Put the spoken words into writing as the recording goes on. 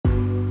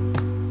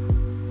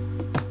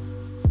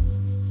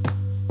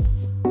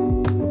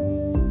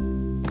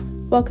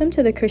Welcome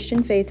to the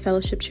Christian Faith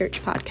Fellowship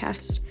Church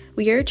podcast.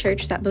 We are a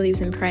church that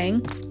believes in praying,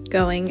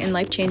 going, and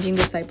life-changing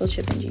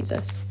discipleship in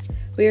Jesus.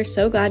 We are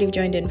so glad you've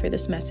joined in for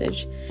this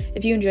message.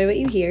 If you enjoy what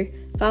you hear,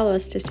 follow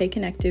us to stay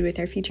connected with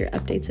our future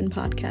updates and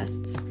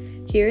podcasts.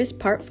 Here is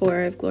part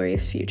 4 of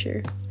Glorious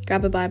Future.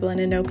 Grab a Bible and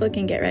a notebook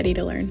and get ready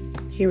to learn.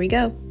 Here we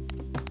go.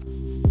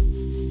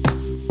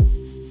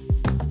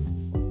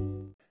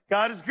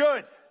 God is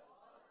good,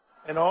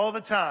 and all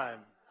the time.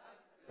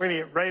 We're going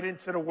to get right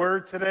into the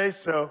Word today,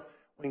 so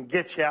we can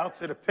get you out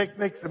to the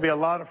picnics. There'll be a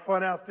lot of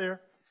fun out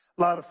there,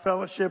 a lot of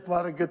fellowship, a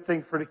lot of good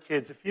things for the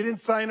kids. If you didn't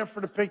sign up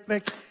for the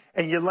picnic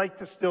and you'd like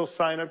to still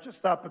sign up, just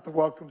stop at the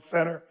Welcome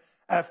Center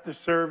after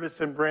service,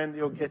 and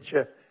Brandy will get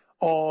you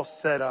all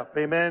set up.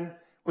 Amen.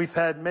 We've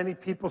had many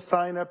people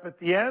sign up at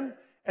the end,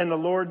 and the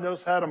Lord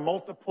knows how to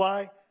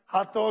multiply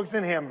hot dogs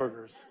and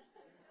hamburgers.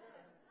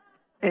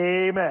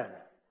 Amen.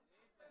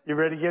 You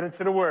ready to get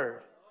into the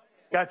Word?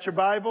 Got your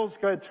Bibles?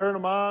 Go ahead, turn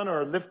them on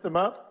or lift them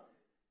up,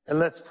 and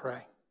let's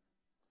pray.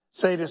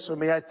 Say this with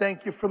me. I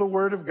thank you for the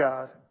Word of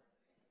God.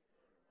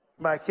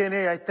 I can't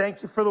hear you. I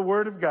thank you for the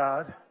Word of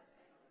God.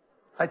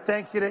 I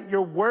thank you that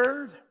your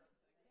Word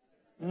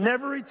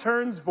never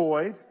returns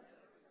void,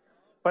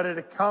 but it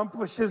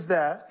accomplishes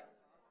that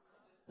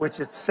which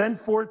it's sent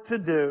forth to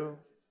do.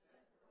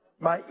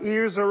 My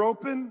ears are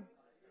open,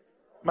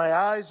 my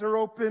eyes are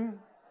open,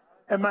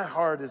 and my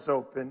heart is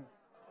open.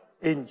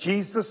 In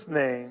Jesus'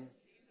 name,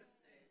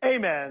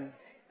 amen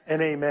and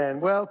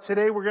amen. Well,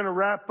 today we're going to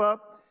wrap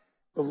up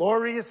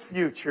Glorious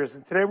Futures,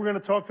 and today we're going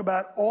to talk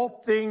about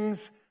all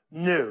things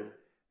new.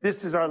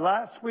 This is our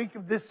last week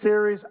of this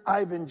series.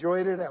 I've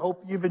enjoyed it. I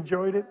hope you've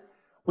enjoyed it.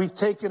 We've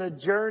taken a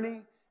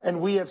journey, and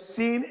we have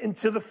seen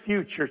into the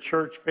future,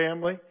 church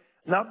family.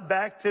 Not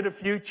back to the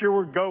future.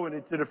 We're going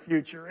into the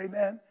future.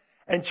 Amen.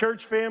 And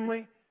church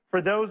family,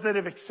 for those that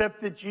have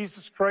accepted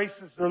Jesus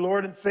Christ as their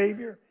Lord and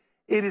Savior,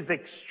 it is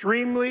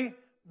extremely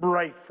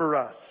bright for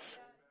us.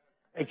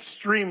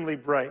 Extremely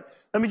bright.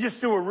 Let me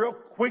just do a real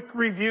quick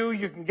review.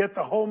 You can get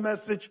the whole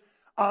message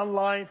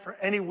online for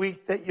any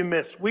week that you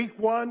miss. Week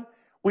 1,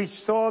 we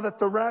saw that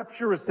the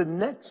rapture is the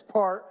next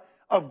part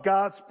of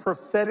God's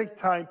prophetic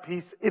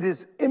timepiece. It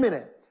is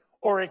imminent,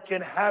 or it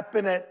can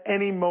happen at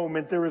any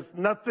moment. There is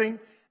nothing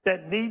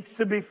that needs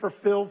to be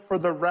fulfilled for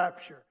the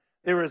rapture.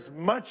 There is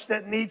much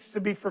that needs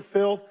to be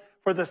fulfilled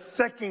for the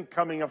second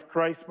coming of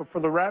Christ, but for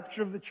the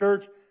rapture of the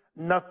church,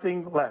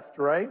 nothing left,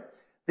 right?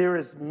 There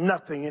is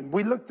nothing. And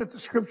we looked at the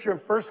scripture in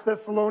 1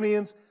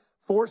 Thessalonians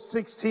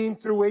 4:16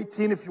 through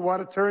 18. If you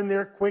want to turn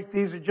there quick,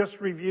 these are just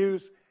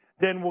reviews.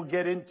 Then we'll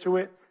get into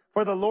it.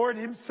 For the Lord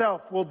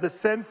himself will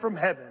descend from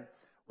heaven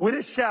with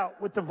a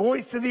shout, with the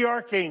voice of the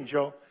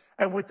archangel,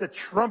 and with the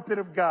trumpet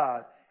of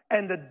God.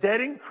 And the dead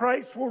in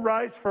Christ will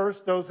rise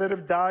first, those that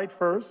have died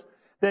first.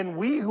 Then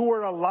we who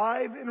are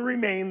alive and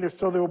remain,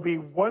 so there will be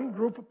one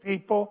group of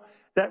people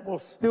that will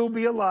still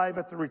be alive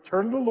at the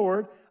return of the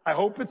Lord. I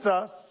hope it's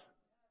us.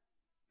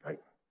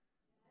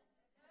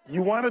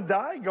 You want to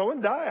die? Go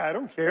and die. I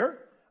don't care.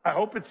 I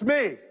hope it's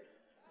me.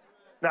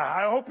 Now,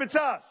 I hope it's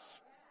us.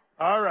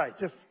 All right,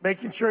 just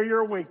making sure you're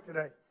awake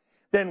today.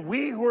 Then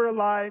we who are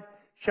alive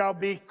shall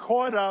be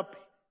caught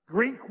up,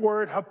 Greek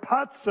word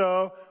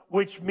hapazo,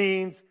 which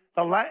means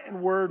the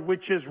Latin word,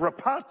 which is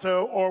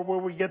rapato, or where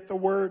we get the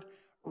word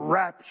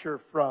rapture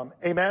from.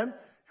 Amen?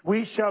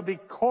 We shall be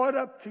caught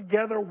up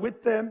together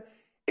with them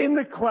in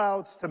the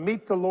clouds to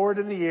meet the Lord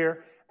in the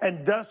air,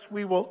 and thus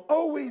we will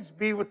always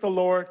be with the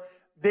Lord.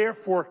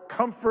 Therefore,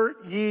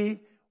 comfort ye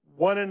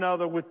one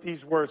another with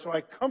these words. So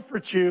I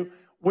comfort you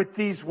with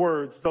these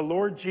words. The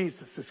Lord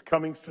Jesus is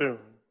coming soon.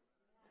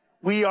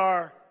 We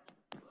are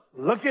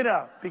looking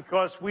up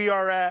because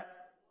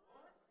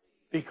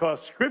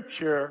because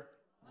Scripture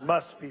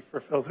must be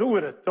fulfilled. Who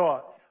would have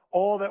thought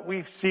all that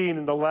we've seen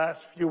in the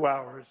last few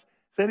hours?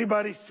 Has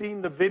anybody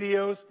seen the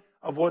videos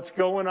of what's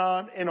going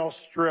on in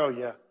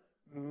Australia?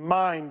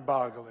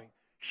 Mind-boggling.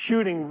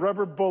 Shooting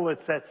rubber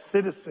bullets at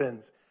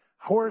citizens.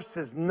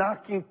 Horses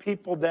knocking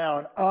people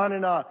down, on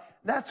and on.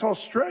 That's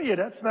Australia.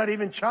 That's not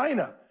even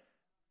China.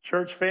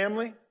 Church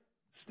family,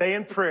 stay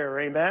in prayer.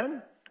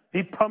 Amen?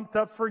 Be pumped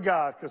up for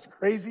God, because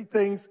crazy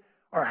things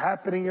are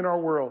happening in our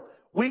world.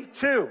 Week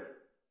 2,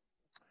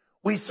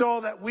 we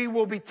saw that we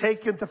will be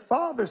taken to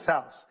Father's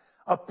house,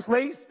 a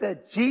place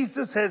that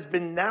Jesus has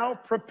been now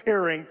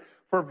preparing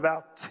for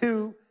about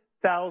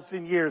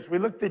 2,000 years. We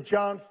looked at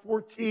John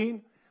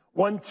 14,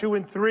 1, 2,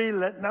 and 3.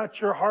 Let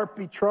not your heart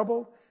be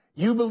troubled.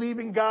 You believe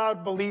in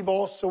God, believe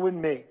also in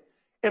me.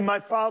 In my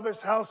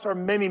Father's house are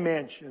many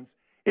mansions.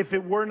 If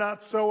it were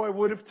not so, I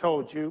would have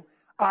told you.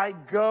 I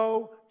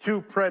go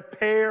to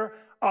prepare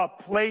a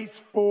place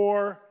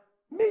for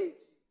me.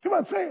 Come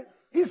on, say it.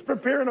 He's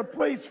preparing a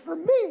place for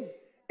me,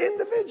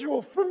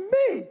 individual, for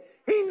me.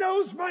 He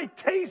knows my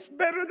taste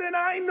better than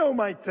I know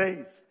my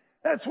taste.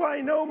 That's why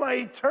I know my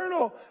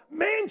eternal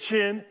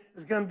mansion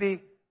is going to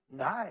be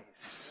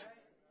nice.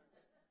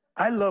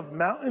 I love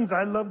mountains.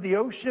 I love the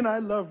ocean. I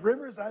love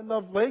rivers. I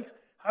love lakes.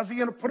 How's he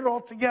going to put it all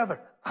together?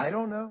 I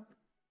don't know.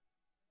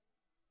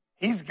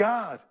 He's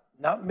God,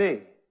 not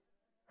me.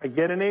 I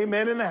get an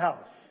amen in the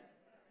house.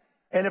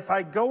 And if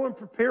I go and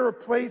prepare a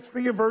place for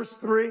you, verse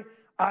 3,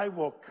 I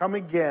will come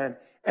again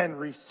and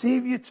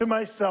receive you to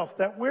myself,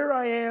 that where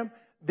I am,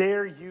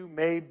 there you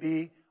may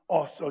be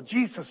also.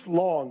 Jesus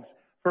longs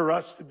for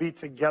us to be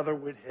together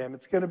with him.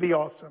 It's going to be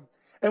awesome.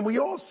 And we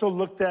also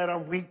looked at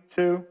on week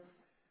 2,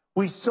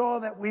 we saw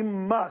that we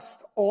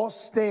must all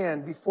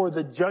stand before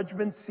the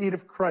judgment seat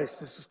of Christ.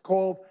 This is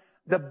called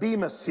the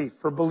Bema seat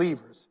for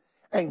believers,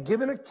 and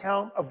give an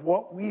account of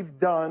what we've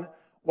done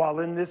while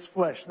in this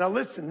flesh. Now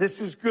listen, this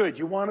is good.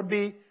 You want to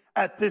be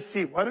at this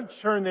seat. Why don't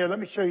you turn there? Let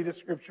me show you the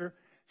scripture.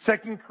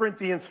 2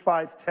 Corinthians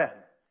 5:10.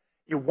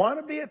 You want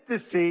to be at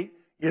this seat.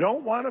 You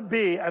don't want to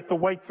be at the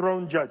white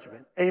throne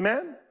judgment.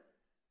 Amen?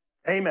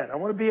 Amen. I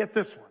want to be at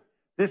this one.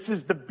 This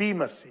is the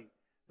Bema seat.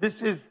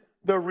 This is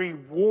the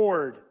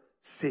reward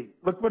seat.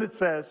 Look what it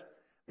says.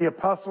 The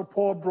Apostle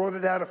Paul brought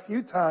it out a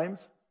few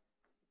times.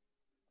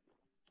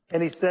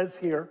 And he says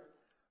here,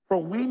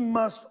 for we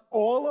must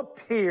all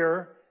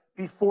appear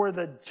before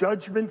the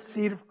judgment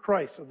seat of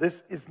Christ. So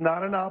this is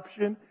not an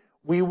option.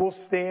 We will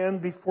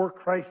stand before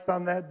Christ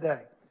on that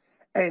day.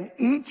 And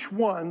each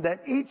one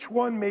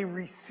may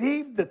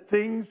receive the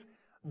things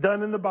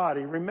done in the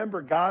body.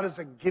 Remember, God is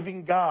a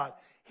giving God.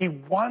 He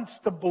wants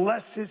to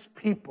bless his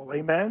people,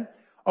 amen,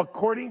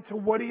 according to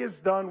what he has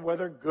done,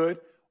 whether good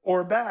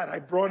or bad. I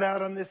brought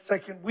out on this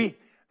second week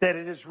that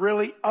it is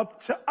really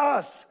up to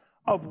us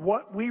of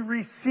what we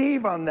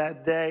receive on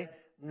that day,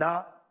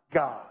 not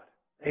God.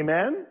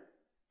 Amen?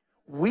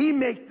 We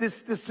make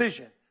this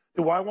decision.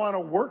 Do I want to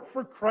work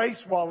for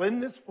Christ while in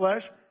this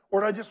flesh,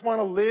 or do I just want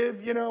to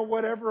live,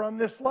 whatever on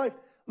this life?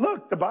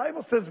 Look, the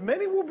Bible says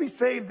many will be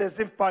saved as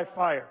if by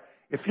fire.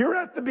 If you're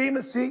at the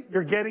Bema seat,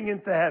 you're getting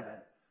into heaven.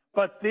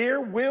 But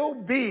there will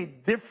be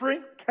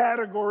different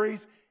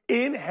categories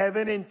in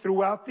heaven and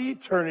throughout the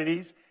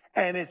eternities,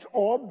 and it's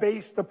all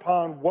based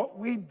upon what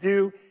we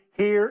do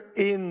here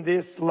in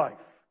this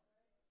life.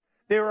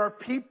 There are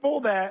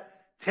people that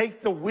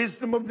take the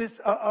wisdom of this,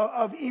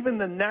 of even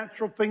the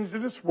natural things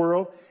of this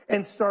world,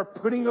 and start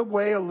putting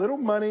away a little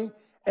money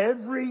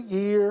every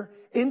year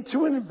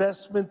into an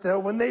investment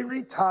that when they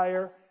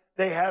retire,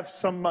 they have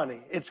some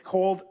money. It's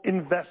called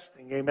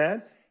investing,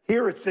 amen?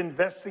 Here it's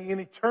investing in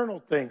eternal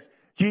things.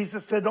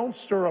 Jesus said, don't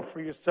store up for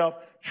yourself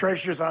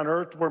treasures on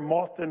earth where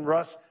moth and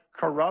rust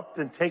corrupt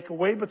and take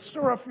away, but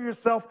store up for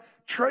yourself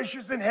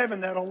treasures in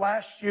heaven that'll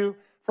last you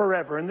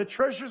forever. And the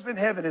treasures in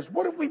heaven is,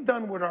 what have we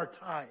done with our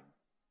time?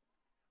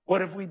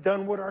 What have we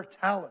done with our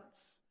talents?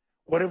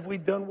 What have we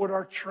done with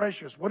our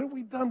treasures? What have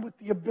we done with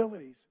the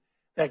abilities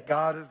that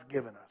God has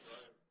given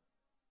us?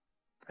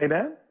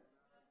 Amen?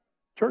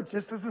 Church,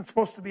 this isn't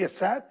supposed to be a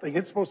sad thing.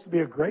 It's supposed to be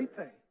a great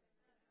thing.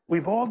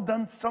 We've all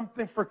done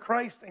something for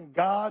Christ, and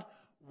God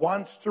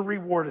wants to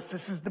reward us.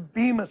 This is the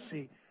Bema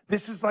seat.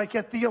 This is like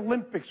at the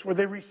Olympics where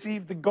they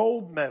receive the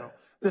gold medal,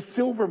 the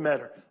silver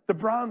medal, the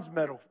bronze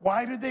medal.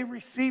 Why did they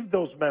receive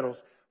those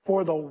medals?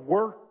 For the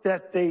work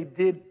that they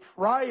did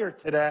prior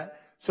to that,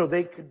 so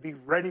they could be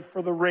ready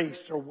for the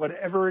race or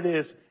whatever it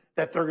is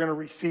that they're going to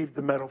receive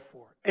the medal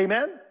for.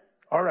 Amen?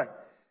 All right.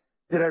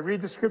 Did I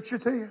read the scripture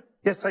to you?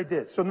 Yes, I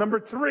did. So number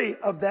 3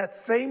 of that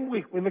same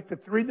week, we looked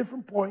at 3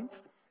 different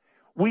points.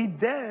 We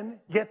then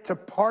get to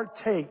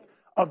partake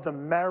of the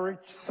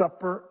marriage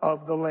supper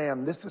of the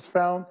Lamb. This is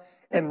found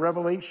in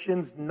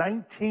Revelations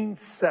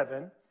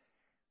 19:7.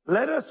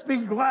 Let us be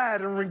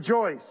glad and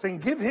rejoice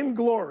and give him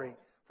glory,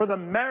 for the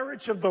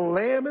marriage of the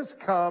Lamb is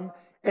come,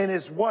 and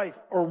his wife,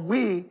 or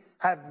we,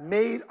 have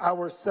made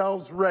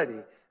ourselves ready.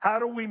 How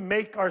do we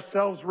make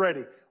ourselves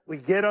ready? We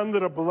get under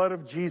the blood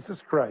of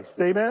Jesus Christ.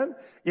 Amen?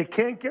 You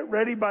can't get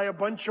ready by a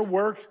bunch of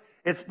works.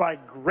 It's by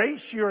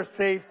grace you are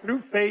saved through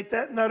faith,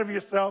 that not of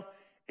yourself.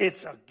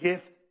 It's a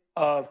gift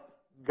of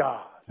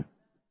God.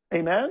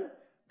 Amen?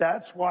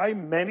 That's why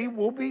many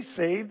will be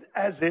saved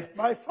as if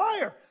by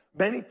fire.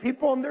 Many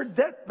people on their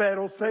deathbed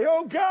will say,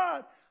 oh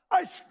God,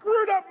 I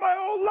screwed up my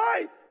whole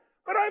life,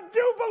 but I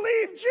do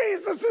believe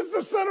Jesus is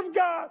the Son of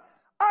God.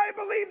 I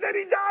believe that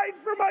he died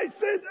for my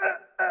sins.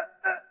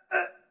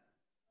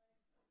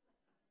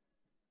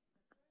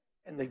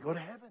 And they go to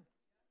heaven.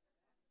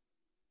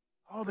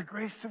 Oh, the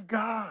grace of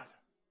God.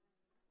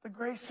 The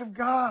grace of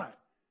God.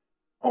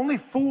 Only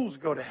fools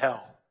go to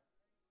hell.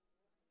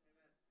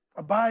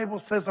 The Bible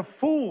says a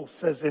fool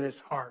says in his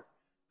heart,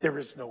 there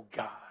is no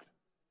God.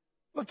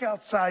 Look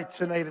outside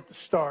tonight at the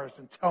stars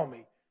and tell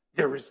me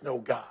there is no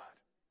God.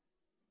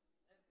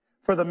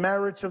 For the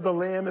marriage of the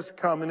Lamb is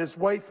come, and his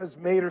wife has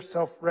made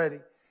herself ready.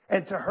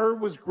 And to her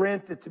was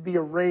granted to be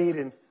arrayed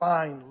in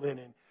fine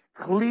linen,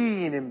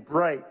 clean and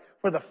bright.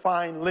 For the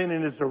fine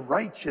linen is the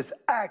righteous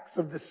acts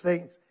of the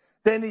saints.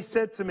 Then he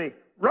said to me,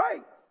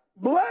 right,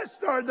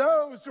 blessed are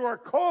those who are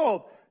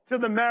called to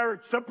the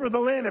marriage supper of the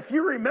Lamb. If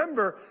you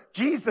remember,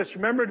 Jesus,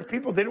 remember the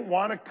people didn't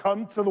want to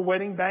come to the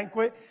wedding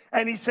banquet?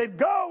 And he said,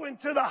 go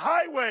into the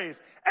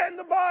highways and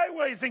the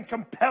byways and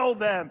compel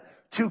them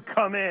to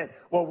come in.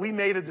 Well, we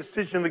made a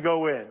decision to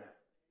go in.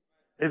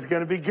 It's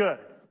going to be good.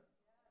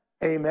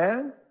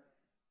 Amen?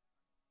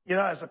 You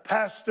know, as a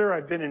pastor,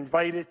 I've been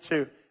invited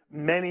to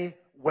many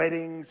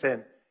weddings,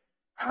 and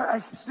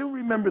I still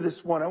remember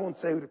this one. I won't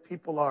say who the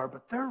people are,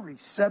 but their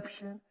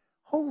reception,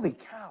 holy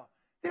cow.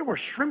 They were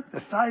shrimp the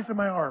size of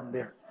my arm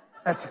there.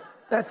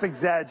 That's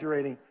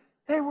exaggerating.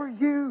 They were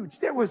huge.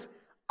 There was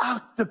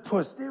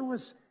octopus. There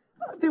was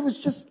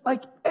just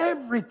like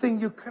everything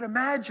you could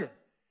imagine.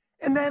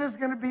 And that is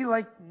going to be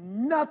like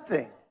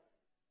nothing.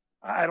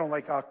 I don't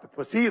like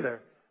octopus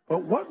either.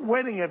 But what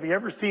wedding have you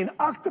ever seen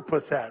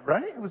octopus at,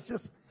 right? It was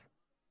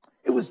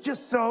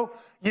just so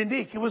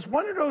unique. It was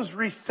one of those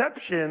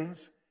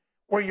receptions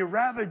where you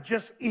rather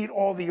just eat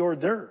all the hors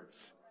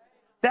d'oeuvres.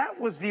 That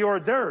was the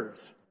hors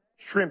d'oeuvres.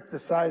 Shrimp the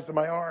size of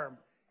my arm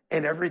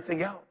and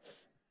everything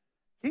else.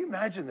 Can you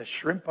imagine the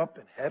shrimp up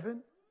in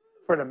heaven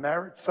for the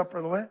marriage supper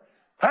of the Lamb?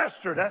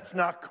 Pastor, that's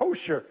not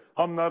kosher.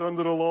 I'm not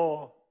under the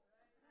law.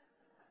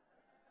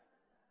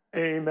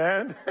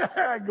 Amen.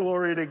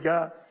 Glory to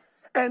God.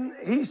 And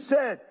he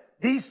said,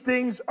 these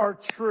things are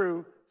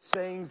true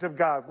sayings of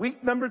God.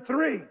 Week number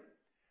 3,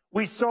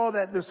 we saw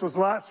that this was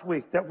last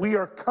week, that we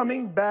are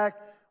coming back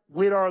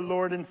with our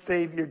Lord and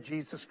Savior,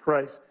 Jesus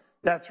Christ.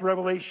 That's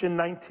Revelation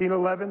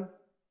 19:11.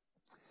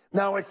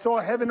 Now I saw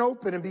heaven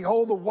open, and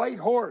behold, a white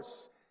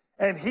horse,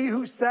 and he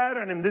who sat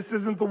on him, this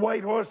isn't the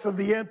white horse of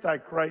the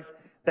Antichrist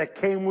that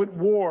came with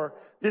war.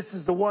 This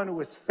is the one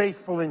who is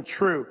faithful and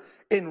true.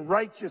 In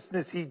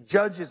righteousness he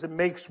judges and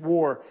makes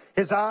war.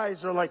 His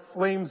eyes are like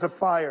flames of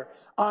fire.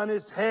 On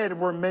his head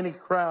were many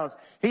crowns.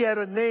 He had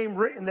a name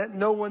written that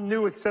no one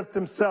knew except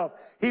himself.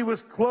 He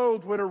was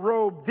clothed with a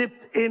robe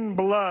dipped in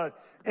blood,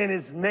 and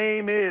his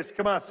name is,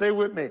 come on, say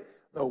with me,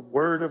 the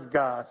Word of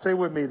God. Say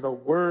with me, the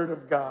Word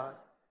of God.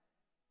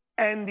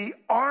 And the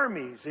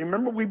armies,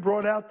 remember we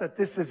brought out that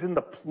this is in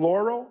the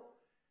plural,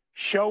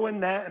 showing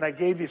that, and I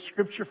gave you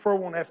scripture for it,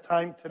 won't have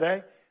time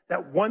today,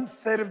 that one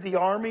set of the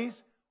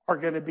armies are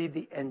going to be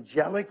the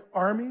angelic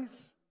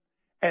armies,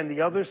 and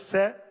the other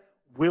set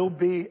will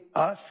be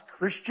us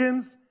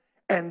Christians,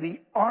 and the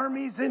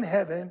armies in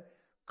heaven,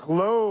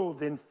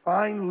 clothed in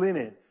fine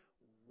linen,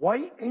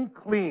 white and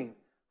clean,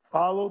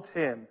 followed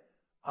him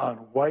on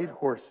white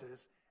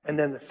horses. And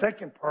then the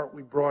second part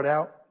we brought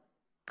out,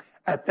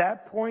 at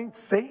that point,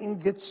 Satan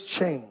gets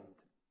chained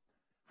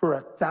for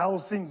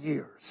 1,000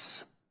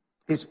 years.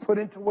 He's put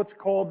into what's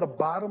called the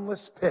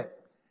bottomless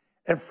pit.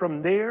 And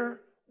from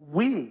there,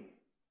 me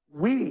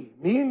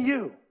and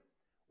you,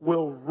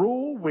 will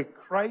rule with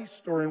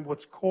Christ, or in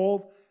what's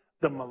called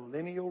the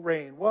millennial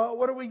reign. Well,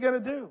 what are we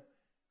going to do?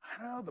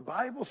 I don't know. The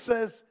Bible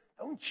says,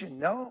 don't you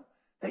know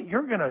that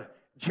you're going to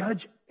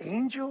judge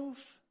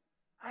angels?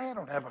 I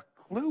don't have a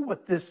clue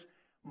what this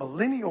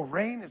millennial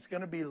reign is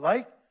going to be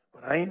like,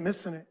 but I ain't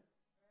missing it.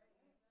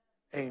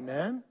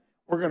 Amen.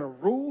 We're going to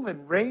rule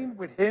and reign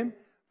with him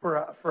for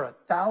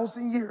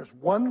 1,000 years,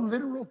 one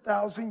literal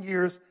 1,000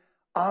 years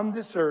on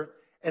this earth,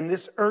 and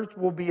this earth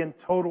will be in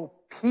total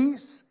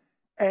peace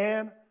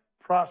and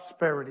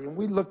prosperity. And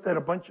we looked at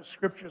a bunch of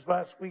scriptures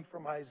last week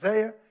from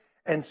Isaiah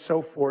and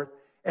so forth.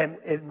 And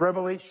in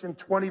Revelation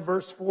 20,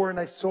 verse 4, and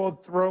I saw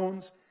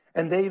thrones,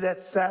 and they that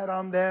sat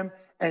on them,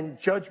 and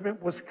judgment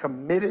was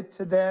committed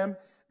to them.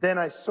 Then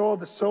I saw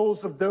the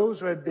souls of those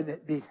who had been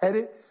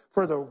beheaded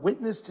for the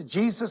witness to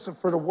Jesus and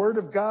for the word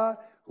of God,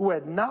 who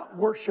had not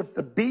worshipped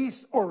the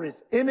beast or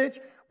his image,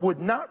 would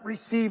not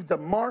receive the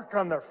mark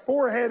on their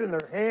forehead and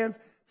their hands,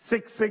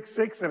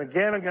 666. And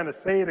again, I'm going to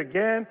say it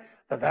again.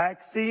 The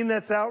vaccine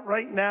that's out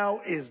right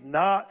now is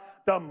not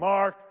the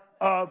mark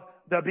of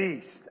the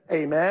beast.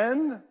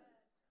 Amen?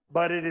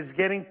 But it is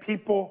getting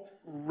people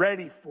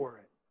ready for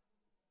it.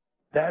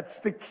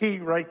 That's the key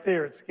right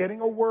there. It's getting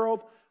a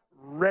world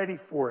ready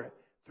for it.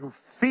 Through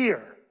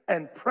fear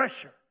and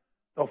pressure,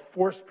 they'll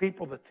force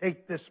people to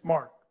take this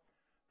mark.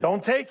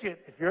 Don't take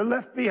it. If you're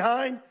left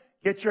behind,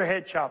 get your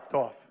head chopped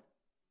off.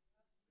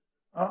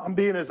 I'm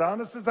being as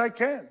honest as I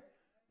can.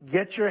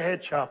 Get your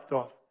head chopped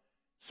off.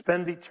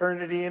 Spend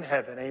eternity in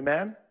heaven.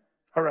 Amen?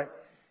 All right.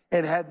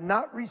 And had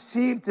not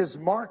received his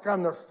mark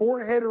on their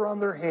forehead or on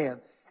their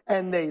hand.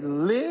 And they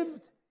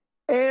lived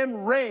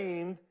and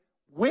reigned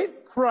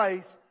with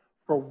Christ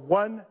for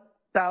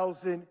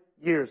 1,000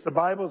 years. The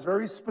Bible is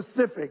very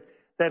specific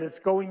that it's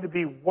going to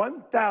be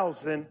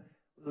 1,000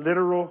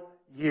 literal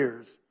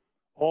years.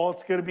 Oh,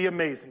 it's going to be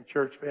amazing,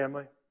 church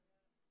family.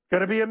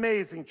 Going to be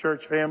amazing,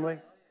 church family.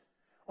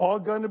 All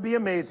going to be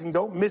amazing.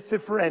 Don't miss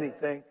it for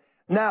anything.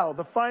 Now,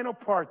 the final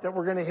part that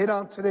we're going to hit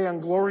on today on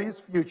Glorious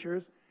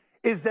Futures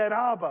is that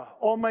Abba,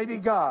 Almighty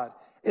God,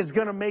 is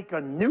going to make a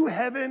new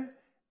heaven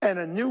and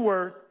a new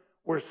earth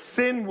where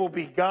sin will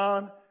be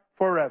gone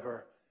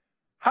forever.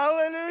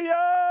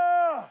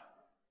 Hallelujah!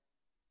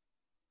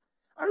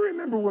 I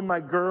remember when my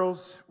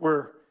girls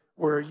were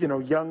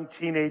young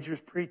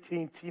teenagers,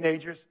 preteen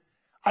teenagers,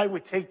 I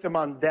would take them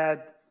on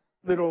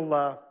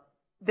little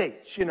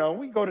dates.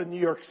 We go to New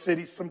York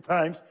City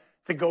sometimes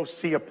to go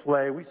see a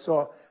play. We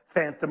saw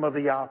Phantom of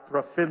the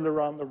Opera,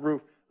 Fiddler on the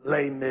Roof,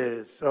 Les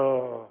Mis.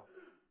 Oh,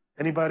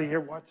 anybody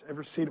here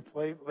ever see the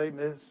play, Les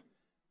Mis?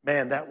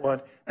 Man,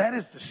 that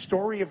is the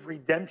story of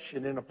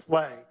redemption in a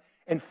play.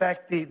 In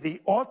fact, the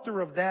author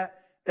of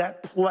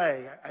that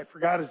play, I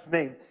forgot his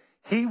name,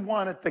 He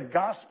wanted the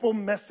gospel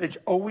message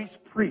always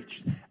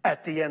preached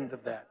at the end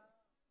of that.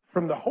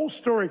 From the whole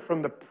story,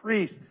 from the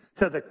priest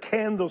to the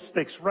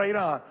candlesticks right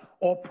on,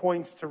 all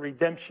points to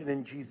redemption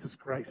in Jesus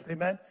Christ.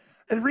 Amen?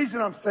 And the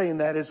reason I'm saying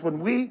that is when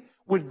we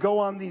would go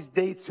on these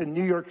dates in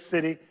New York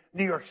City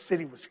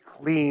was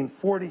clean,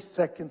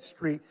 42nd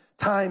Street,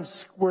 Times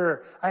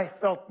Square. I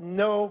felt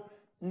no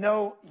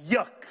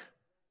yuck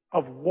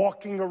of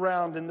walking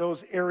around in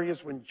those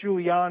areas when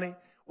Giuliani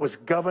was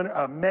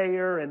governor,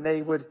 mayor, and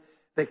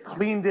they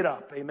cleaned it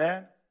up.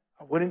 Amen?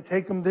 I wouldn't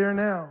take them there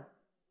now.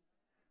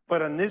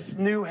 But on this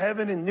new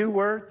heaven and new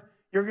earth,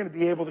 you're going to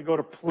be able to go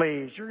to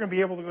plays. You're going to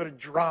be able to go to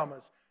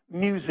dramas,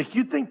 music.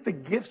 You think the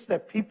gifts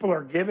that people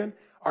are given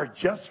are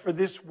just for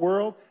this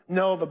world?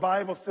 No, the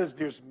Bible says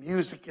there's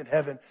music in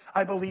heaven.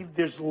 I believe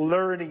there's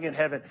learning in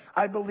heaven.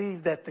 I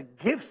believe that the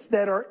gifts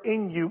that are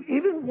in you,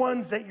 even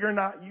ones that you're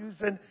not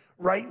using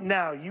right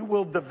now, you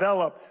will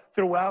develop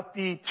throughout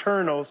the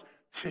eternals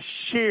to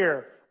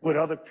share with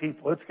other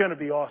people. It's going to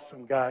be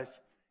awesome, guys.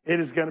 It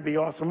is going to be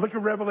awesome. Look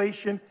at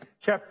Revelation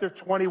chapter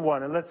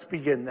 21, and let's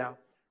begin now.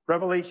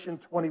 Revelation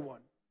 21.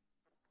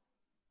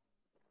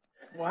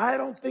 Well, I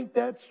don't think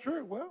that's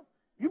true. Well,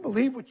 you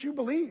believe what you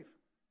believe.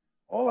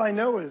 All I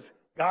know is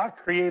God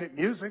created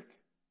music.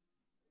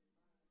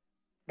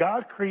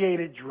 God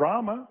created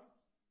drama.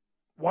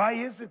 Why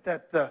is it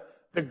that the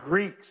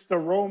Greeks, the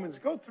Romans,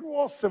 go through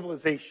all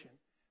civilization?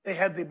 They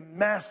had the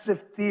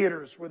massive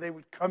theaters where they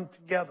would come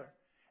together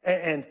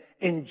and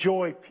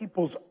enjoy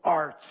people's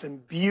arts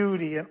and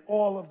beauty and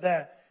all of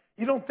that.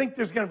 You don't think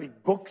there's going to be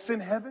books in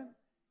heaven?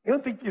 You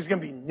don't think there's going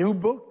to be new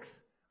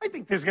books? I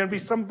think there's going to be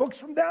some books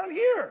from down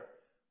here.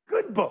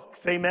 Good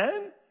books,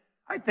 amen?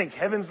 I think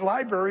heaven's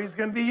library is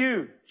going to be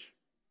huge.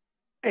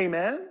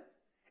 Amen?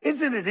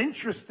 Isn't it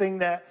interesting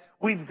that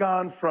we've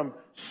gone from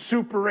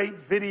Super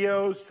 8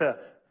 videos to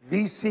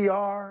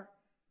VCR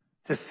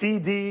to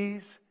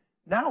CDs?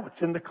 Now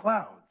it's in the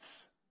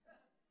clouds.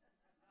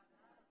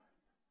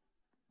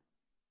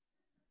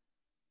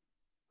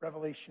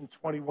 Revelation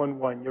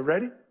 21:1. You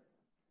ready?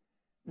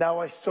 Now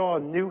I saw a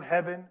new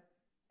heaven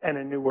and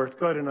a new earth.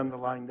 Go ahead and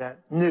underline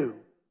that. New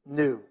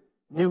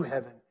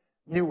heaven,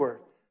 new earth.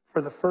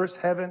 For the first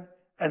heaven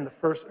and the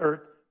first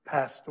earth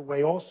passed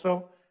away.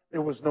 Also,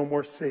 there was no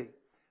more sea.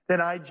 Then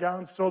I,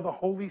 John, saw the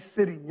holy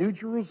city, New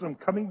Jerusalem,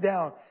 coming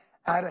down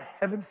out of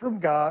heaven from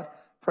God,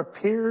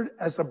 prepared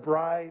as a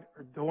bride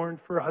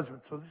adorned for her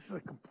husband. So this is a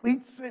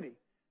complete city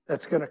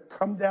that's going to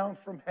come down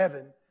from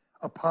heaven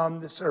upon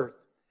this earth.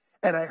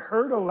 And I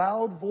heard a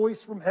loud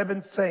voice from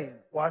heaven saying,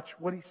 watch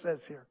what he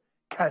says here.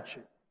 Catch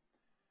it.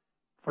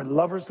 For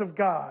lovers of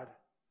God,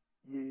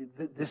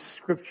 this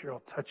scripture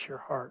will touch your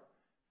heart.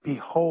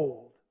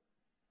 Behold,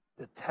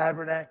 the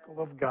tabernacle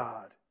of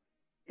God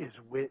is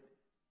with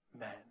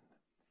men.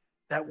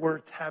 That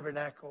word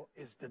tabernacle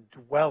is the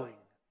dwelling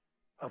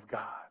of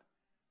God.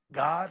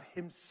 God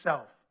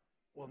himself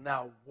will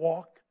now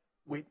walk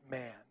with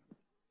man.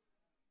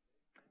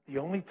 The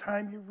only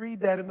time you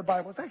read that in the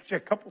Bible, it's actually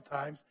a couple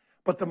times,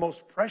 but the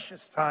most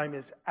precious time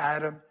is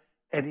Adam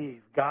and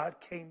Eve. God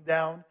came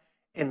down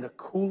in the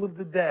cool of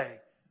the day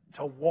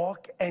to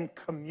walk and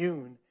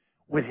commune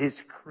with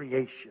his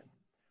creation.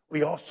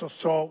 We also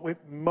saw it with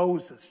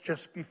Moses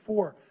just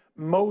before.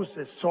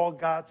 Moses saw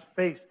God's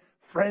face,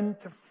 friend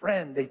to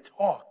friend. They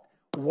talked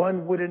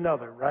one with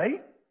another,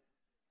 right?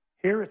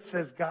 Here it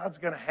says God's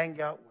going to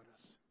hang out with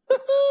us.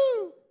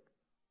 Woo-hoo!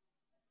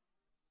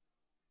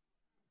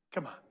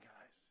 Come on,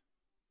 guys.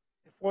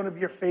 If one of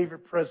your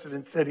favorite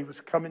presidents said he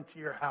was coming to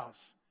your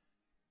house,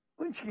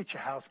 wouldn't you get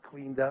your house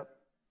cleaned up?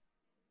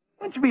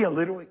 Wouldn't you be a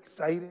little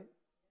excited?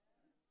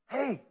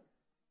 Hey,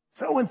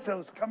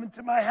 so-and-so's coming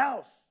to my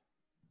house.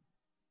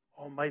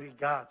 Almighty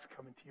God's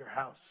coming to your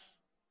house.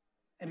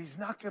 And he's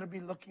not going to be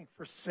looking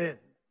for sin.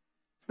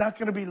 He's not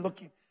going to be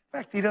looking. In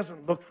fact, he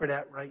doesn't look for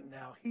that right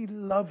now. He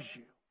loves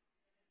you.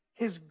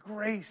 His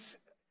grace.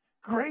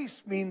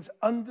 Grace means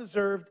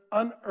undeserved,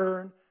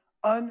 unearned,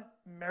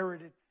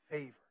 unmerited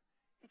favor.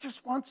 He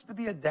just wants to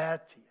be a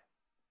dad to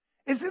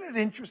you. Isn't it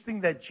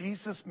interesting that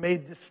Jesus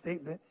made this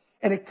statement?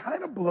 And it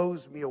kind of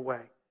blows me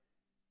away.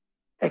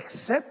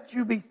 Except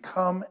you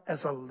become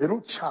as a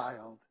little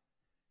child,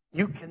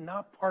 you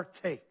cannot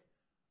partake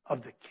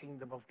of the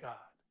kingdom of God.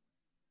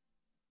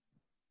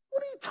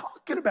 What are you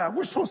talking about?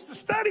 We're supposed to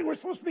study. We're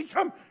supposed to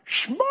become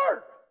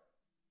smart.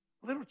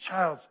 Little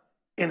child's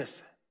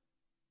innocent.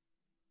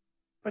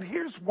 But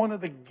here's one of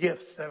the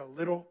gifts that a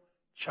little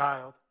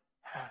child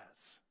has.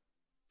 It's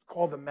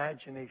called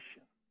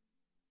imagination.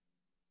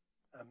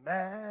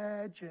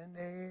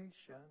 Imagination.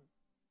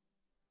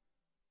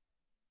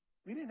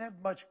 We didn't have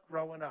much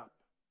growing up,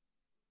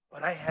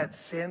 but I had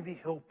Sandy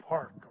Hill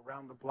Park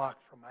around the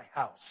block from my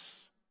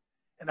house.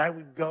 And I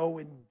would go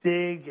and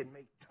dig and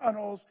make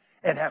tunnels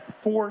and have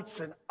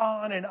forts and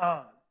on and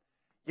on.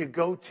 You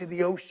go to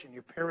the ocean.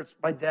 Your parents,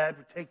 my dad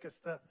would take us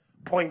to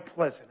Point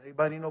Pleasant.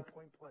 Anybody know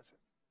Point Pleasant?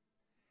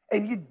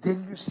 And you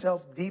dig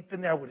yourself deep in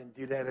there. I wouldn't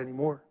do that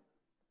anymore.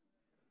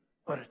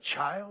 But a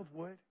child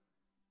would.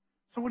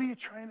 So what are you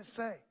trying to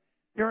say?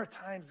 There are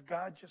times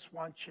God just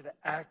wants you to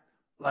act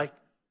like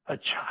a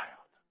child.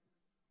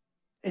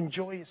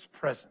 Enjoy his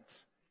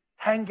presence.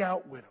 Hang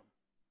out with him.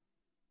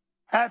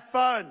 Have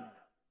fun.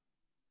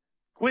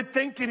 Quit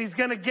thinking he's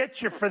going to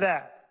get you for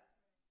that.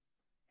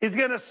 He's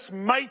going to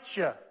smite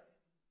you.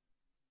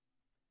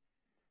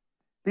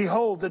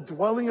 Behold, the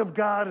dwelling of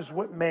God is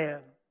with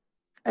man,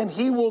 and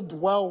he will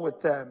dwell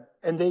with them,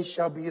 and they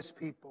shall be his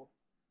people.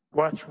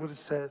 Watch what it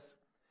says.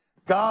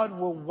 God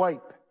will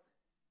wipe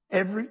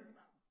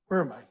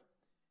where am I?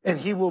 And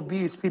he will be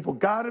his people.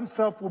 God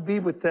himself will be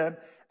with them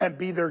and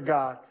be their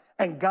God.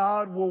 And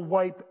God will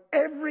wipe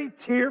every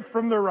tear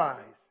from their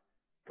eyes.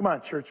 Come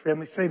on, church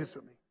family, say this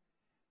with me.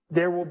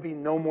 There will be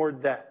no more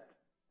death.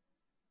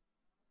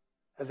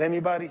 Has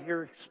anybody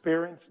here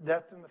experienced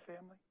death in the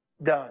family?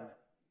 Done.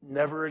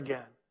 Never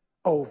again.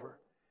 Over.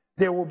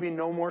 There will be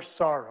no more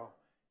sorrow.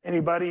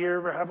 Anybody here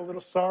ever have a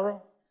little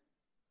sorrow?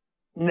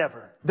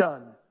 Never.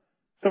 Done.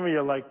 Some of you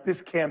are like,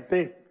 this can't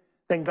be.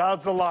 Then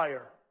God's a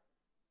liar.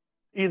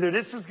 Either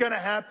this is going to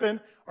happen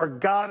or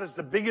God is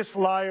the biggest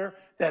liar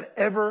that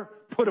ever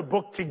put a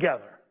book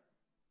together.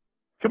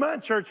 Come on,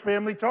 church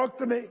family, talk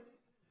to me.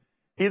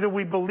 Either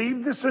we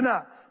believe this or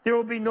not. There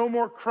will be no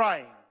more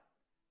crying.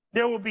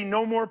 There will be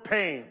no more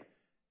pain.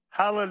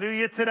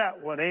 Hallelujah to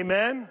that one.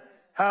 Amen.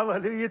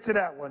 Hallelujah to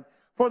that one.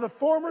 For the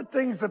former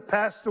things have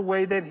passed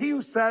away. Then he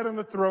who sat on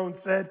the throne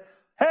said,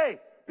 hey,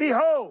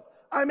 behold,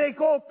 I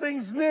make all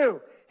things new.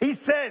 He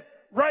said,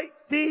 write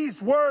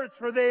these words,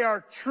 for they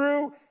are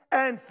true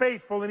and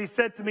faithful. And he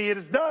said to me, it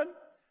is done.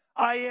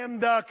 I am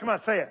the, come on,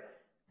 say it,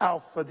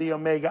 Alpha, the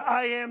Omega.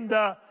 I am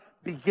the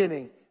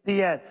beginning,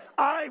 the end.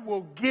 I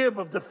will give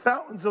of the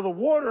fountains of the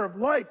water of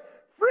life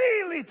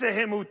freely to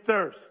him who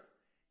thirsts.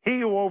 He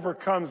who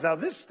overcomes. Now,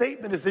 this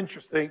statement is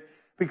interesting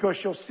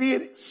because you'll see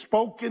it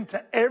spoken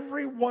to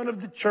every one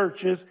of the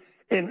churches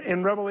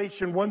in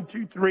Revelation 1,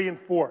 2, 3, and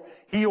 4.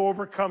 He who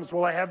overcomes,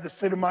 will I have to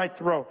sit in my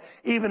throne,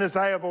 even as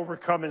I have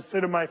overcome and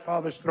sit in my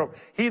Father's throne.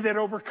 He that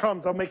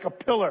overcomes, I'll make a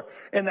pillar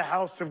in the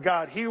house of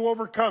God. He who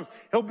overcomes,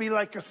 he'll be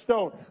like a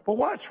stone. But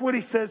watch what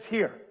he says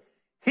here.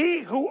 He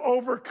who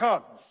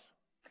overcomes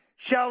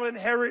shall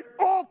inherit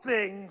all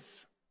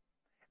things,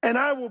 and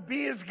I will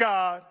be his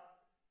God,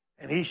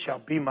 and he shall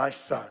be my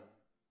son.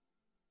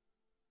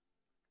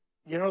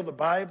 You know, the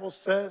Bible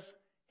says,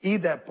 he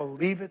that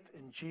believeth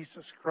in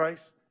Jesus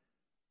Christ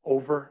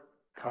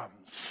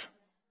overcomes.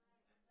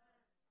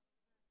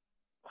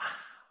 Wow.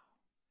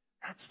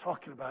 That's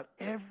talking about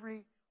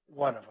every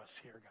one of us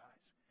here,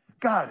 guys.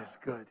 God is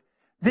good.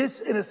 This,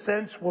 in a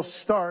sense, will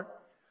start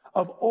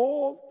of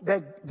all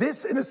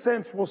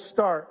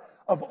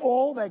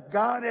that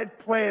God had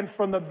planned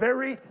from the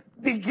very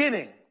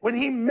beginning when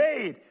he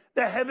made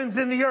the heavens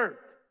and the earth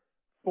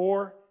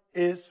for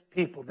his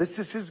people. This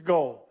is his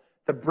goal,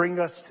 to bring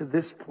us to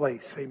this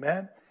place.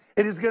 Amen.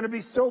 It is going to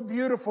be so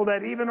beautiful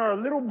that even our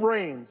little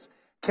brains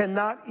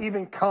cannot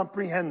even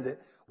comprehend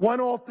it.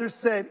 One author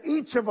said,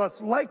 each of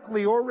us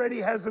likely already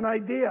has an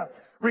idea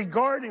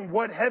regarding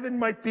what heaven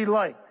might be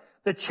like.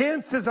 The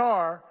chances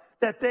are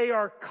that they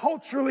are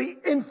culturally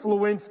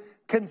influenced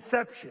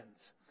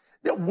conceptions,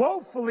 that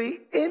woefully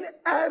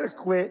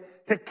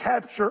inadequate to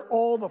capture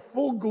all the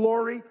full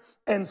glory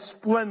and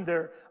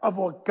splendor of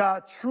what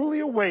God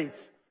truly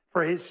awaits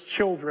for his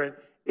children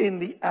in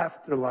the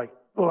afterlife.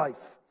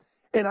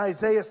 In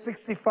Isaiah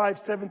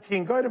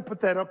 65:17, go ahead and put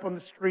that up on the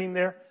screen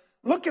there.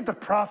 Look at the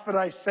prophet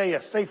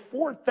Isaiah, say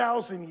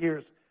 4,000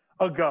 years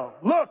ago.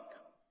 Look,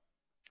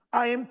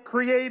 I am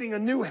creating a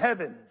new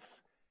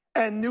heavens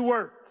and new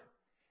earth,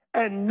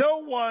 and no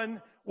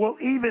one will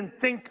even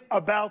think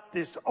about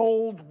this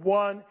old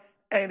one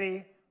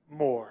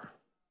anymore.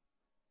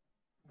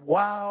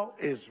 Wow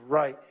is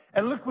right.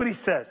 And look what he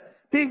says.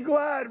 Be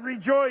glad,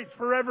 rejoice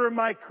forever in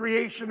my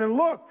creation, and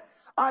look,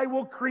 I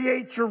will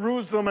create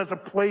Jerusalem as a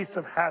place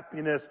of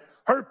happiness.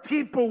 Her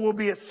people will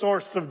be a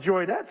source of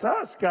joy. That's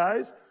us,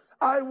 guys.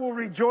 I will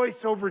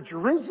rejoice over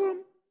Jerusalem,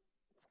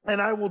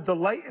 and I will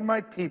delight in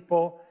my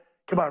people.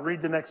 Come on,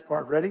 read the next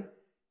part. Ready?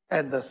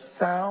 And the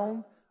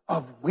sound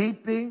of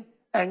weeping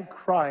and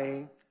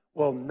crying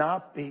will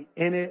not be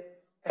in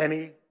it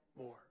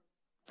anymore.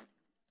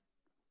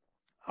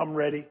 I'm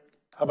ready.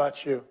 How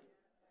about you?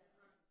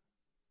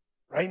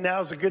 Right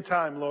now is a good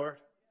time, Lord.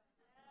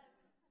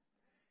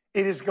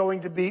 It is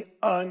going to be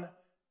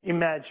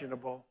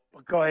unimaginable,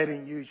 but go ahead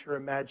and use your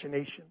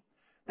imagination.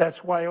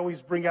 That's why I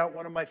always bring out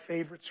one of my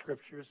favorite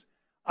scriptures.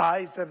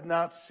 Eyes have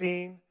not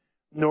seen,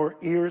 nor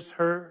ears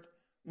heard,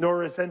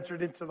 nor has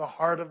entered into the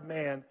heart of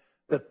man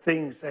the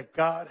things that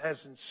God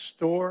has in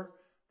store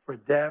for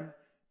them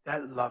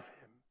that love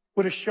him.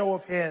 With a show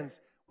of hands,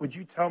 would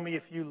you tell me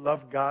if you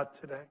love God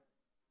today?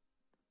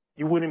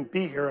 You wouldn't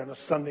be here on a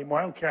Sunday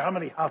morning. I don't care how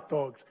many hot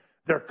dogs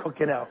they're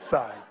cooking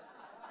outside.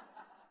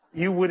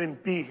 You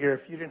wouldn't be here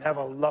if you didn't have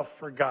a love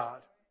for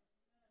God.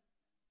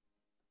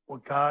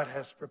 What God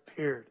has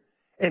prepared.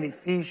 In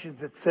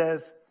Ephesians, it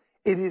says,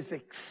 it is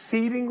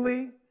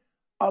exceedingly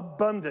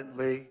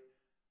abundantly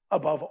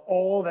above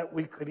all that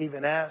we could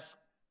even ask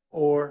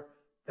or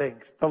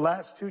think. The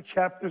last two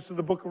chapters of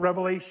the book of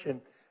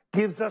Revelation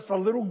gives us a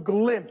little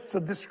glimpse, a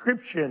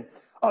description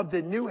of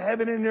the new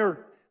heaven and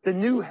earth, the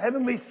new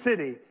heavenly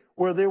city,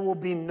 where there will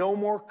be no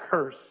more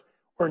curse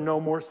or no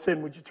more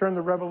sin. Would you turn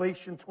to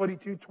Revelation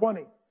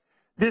 22:20?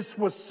 This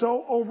was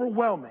so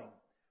overwhelming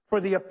for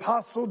the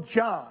Apostle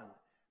John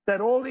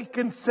that all he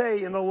can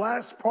say in the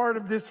last part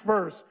of this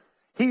verse,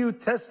 he who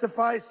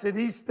testifies to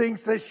these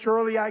things says,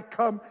 surely I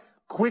come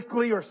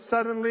quickly or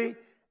suddenly.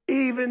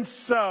 Even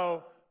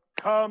so,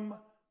 come,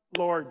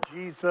 Lord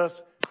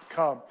Jesus,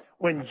 come.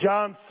 When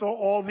John saw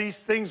all these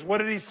things, what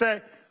did he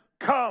say?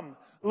 Come,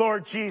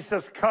 Lord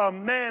Jesus,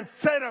 come. Man,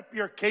 set up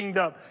your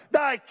kingdom.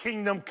 Thy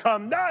kingdom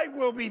come. Thy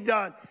will be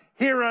done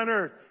here on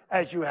earth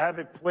as you have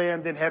it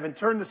planned in heaven.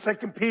 Turn to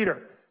 2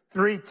 Peter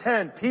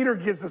 3:10. Peter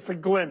gives us a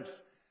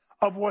glimpse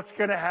of what's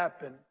going to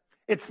happen.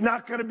 It's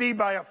not going to be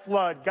by a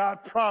flood.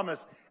 God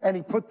promised, and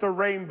he put the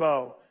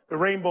rainbow. The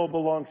rainbow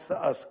belongs to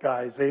us,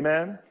 guys.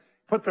 Amen?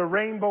 Put the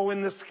rainbow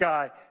in the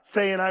sky,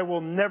 saying, I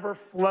will never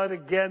flood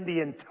again the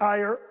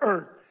entire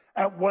earth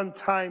at one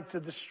time to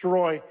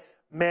destroy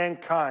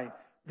mankind.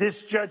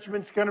 This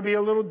judgment's going to be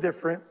a little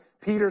different.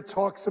 Peter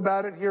talks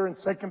about it here in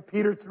 2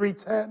 Peter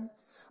 3:10.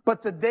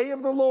 But the day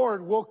of the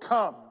Lord will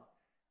come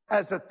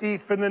as a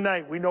thief in the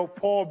night. We know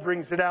Paul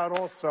brings it out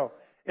also.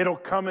 It'll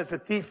come as a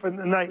thief in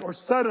the night, or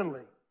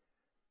suddenly,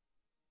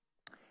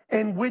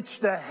 in which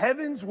the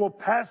heavens will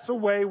pass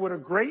away with a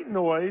great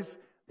noise.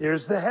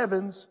 There's the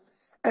heavens.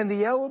 And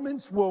the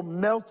elements will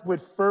melt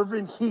with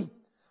fervent heat.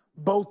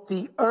 Both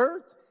the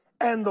earth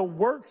and the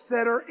works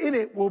that are in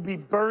it will be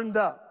burned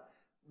up.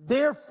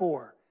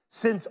 Therefore,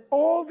 since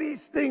all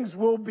these things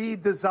will be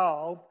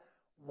dissolved,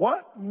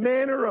 what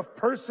manner of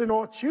person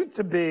ought you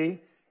to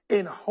be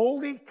in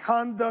holy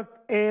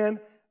conduct and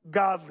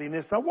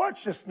godliness? Now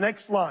watch this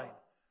next line.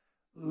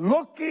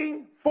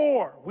 Looking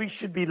for, we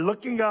should be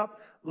looking up,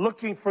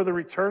 looking for the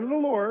return of the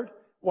Lord.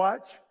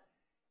 Watch.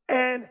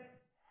 And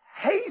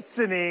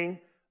hastening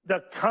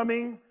the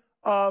coming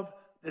of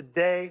the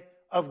day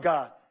of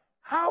God.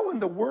 How in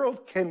the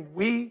world can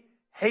we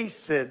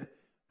hasten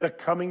the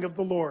coming of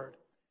the Lord?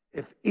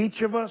 If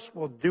each of us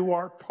will do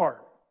our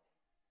part.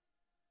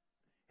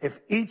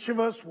 If each of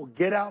us will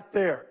get out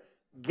there,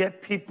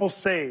 get people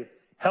saved,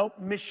 help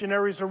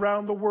missionaries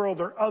around the world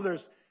or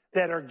others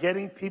that are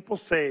getting people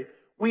saved,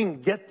 we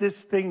can get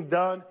this thing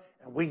done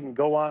and we can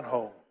go on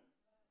home.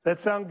 Does that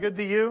sound good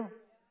to you?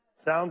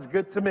 Sounds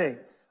good to me.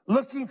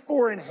 Looking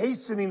for and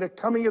hastening the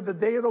coming of the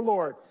day of the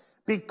Lord,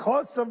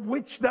 because of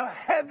which the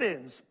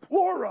heavens,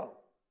 plural,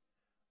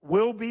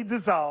 will be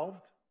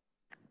dissolved,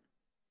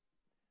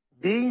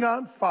 being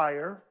on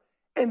fire,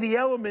 and the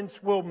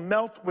elements will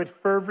melt with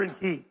fervent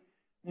heat.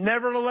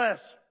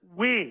 Nevertheless,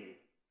 we,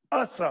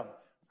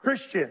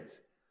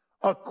 Christians,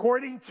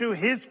 according to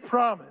his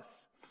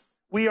promise,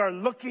 we are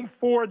looking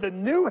for the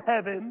new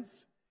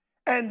heavens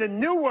and the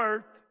new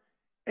earth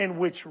in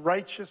which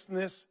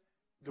righteousness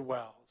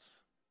dwells.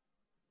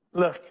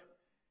 Look,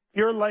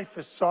 your life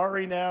is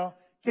sorry now.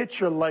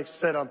 Get your life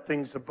set on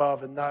things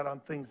above and not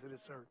on things of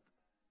this earth.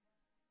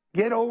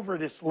 Get over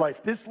this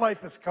life. This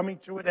life is coming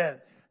to an end.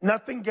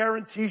 Nothing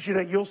guarantees you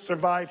that you'll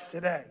survive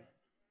today.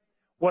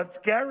 What's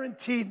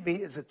guaranteed me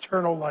is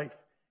eternal life.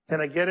 Can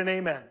I get an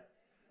amen?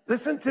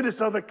 Listen to this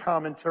other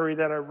commentary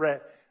that I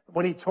read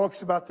when he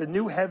talks about the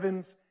new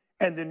heavens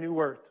and the new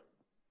earth.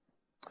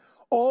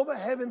 All the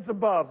heavens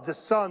above, the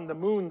sun, the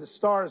moon, the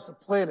stars, the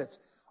planets,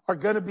 are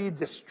going to be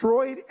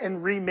destroyed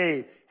and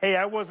remade. Hey,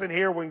 I wasn't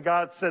here when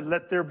God said,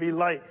 let there be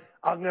light.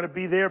 I'm going to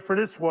be there for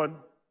this one.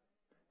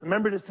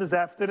 Remember, this is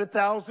after the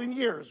 1,000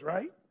 years,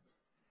 right?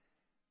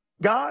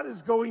 God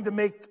is going to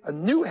make a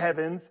new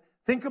heavens.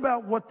 Think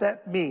about what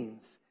that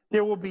means.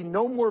 There will be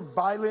no more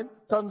violent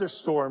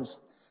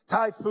thunderstorms,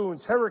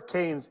 typhoons,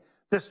 hurricanes,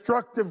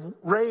 destructive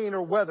rain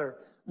or weather.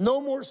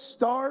 No more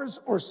stars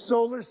or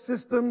solar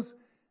systems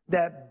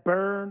that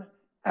burn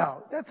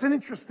out. That's an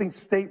interesting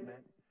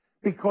statement,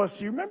 because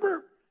you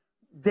remember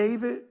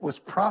David was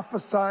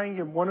prophesying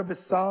in one of his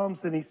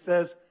Psalms, and he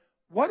says,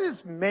 what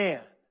is man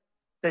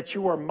that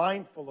you are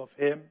mindful of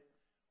him,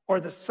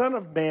 or the son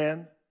of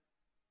man,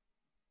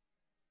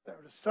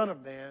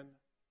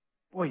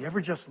 boy, you ever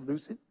just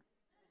lose it?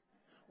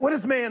 What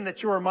is man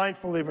that you are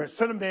mindful of, or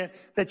son of man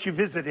that you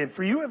visit him?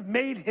 For you have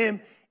made him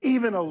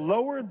even a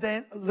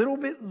little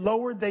bit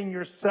lower than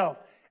yourself,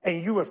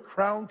 and you have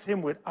crowned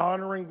him with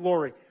honor and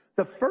glory.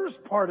 The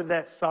first part of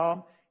that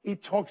psalm, he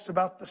talks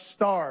about the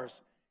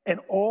stars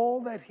and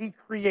all that he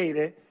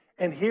created.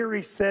 And here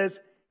he says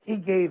he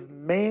gave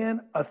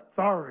man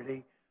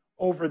authority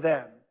over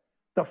them.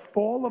 The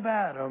fall of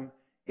Adam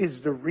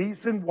is the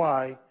reason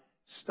why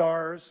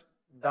stars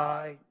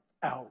die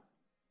out.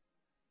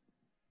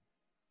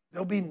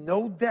 There'll be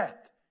no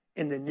death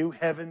in the new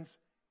heavens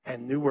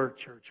and new earth,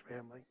 church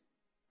family.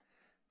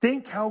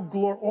 Think how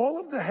all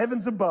of the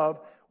heavens above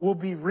will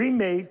be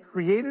remade,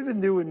 created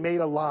anew, and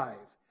made alive.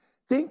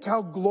 Think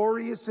how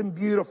glorious and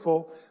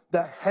beautiful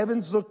the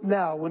heavens look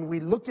now when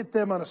we look at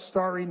them on a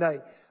starry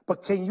night.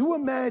 But can you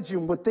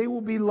imagine what they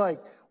will be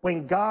like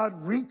when God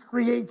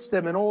recreates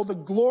them in all the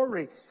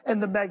glory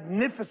and the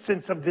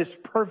magnificence of this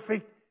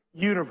perfect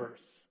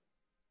universe?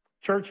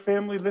 Church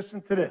family,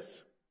 listen to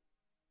this.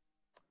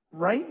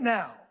 right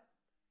now,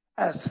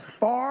 as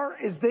far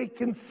as they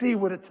can see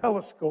with a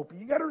telescope.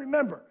 You got to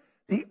remember,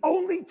 the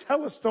only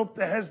telescope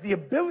that has the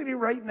ability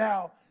right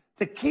now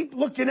to keep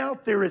looking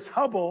out there is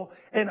Hubble,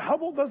 and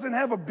Hubble doesn't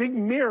have a big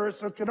mirror,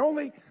 so it can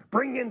only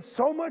bring in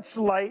so much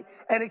light,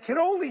 and it can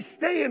only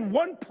stay in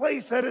one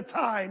place at a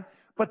time,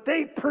 but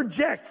they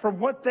project from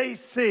what they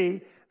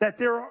see that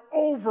there are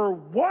over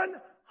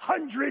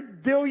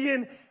 100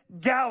 billion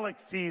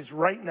galaxies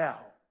right now.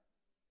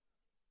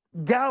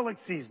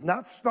 Galaxies,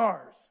 not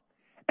stars.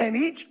 And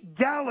each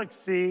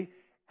galaxy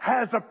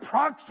has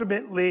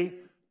approximately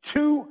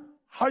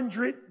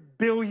 200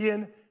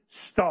 billion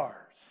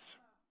stars.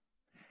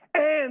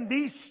 And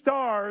these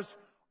stars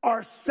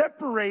are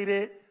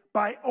separated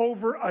by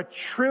over 1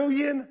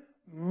 trillion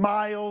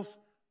miles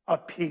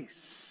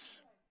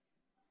apiece.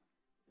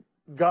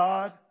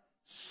 God,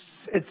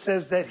 it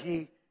says that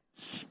he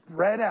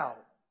spread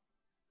out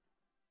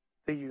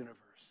the universe.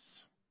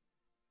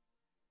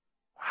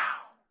 Wow.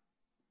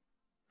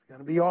 It's going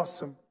to be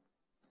awesome.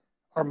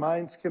 Our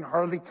minds can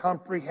hardly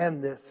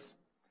comprehend this.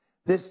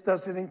 This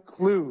doesn't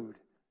include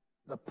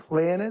the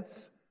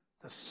planets,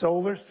 the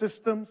solar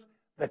systems,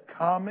 the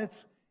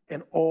comets,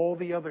 and all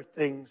the other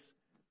things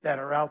that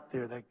are out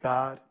there that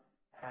God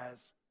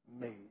has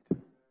made.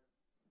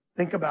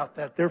 Think about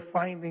that. They're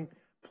finding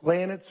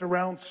planets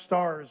around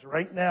stars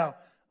right now,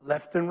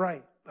 left and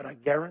right. But I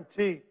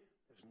guarantee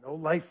there's no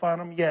life on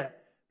them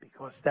yet,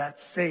 because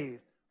that's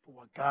saved for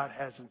what God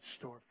has in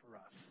store for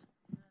us.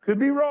 Could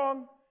be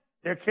wrong.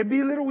 There could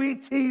be little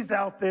ETs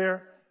out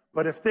there,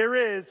 but if there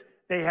is,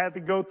 they had to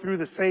go through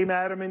the same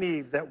Adam and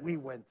Eve that we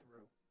went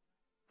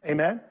through.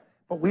 Amen?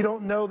 But we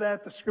don't know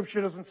that. The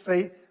scripture doesn't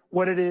say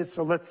what it is,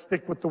 so let's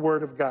stick with the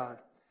word of God.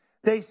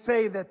 They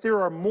say that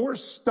there are more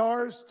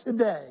stars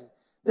today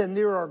than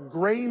there are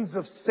grains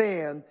of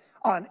sand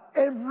on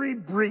every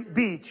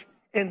beach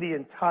in the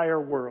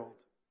entire world.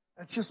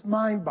 That's just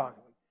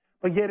mind-boggling.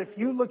 But yet, if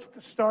you look at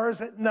the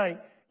stars at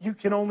night, you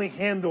can only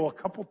handle a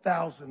couple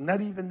thousand, not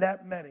even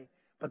that many.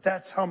 But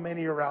that's how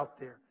many are out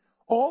there.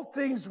 All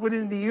things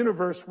within the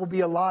universe will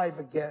be alive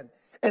again,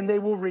 and they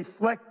will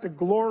reflect the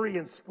glory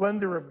and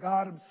splendor of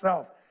God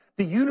himself.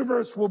 The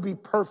universe will be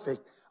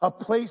perfect, a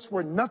place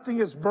where nothing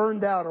is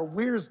burned out or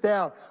wears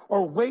down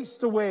or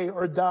wastes away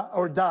or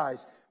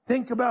dies.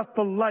 Think about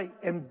the light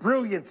and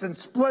brilliance and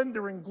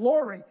splendor and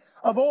glory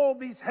of all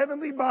these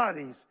heavenly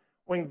bodies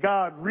when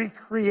God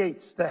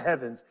recreates the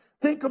heavens.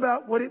 Think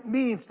about what it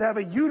means to have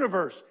a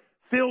universe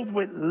filled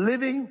with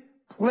living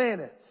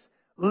planets,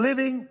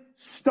 living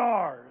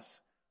stars,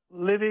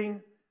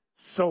 living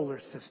solar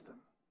system.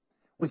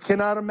 We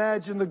cannot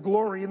imagine the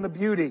glory and the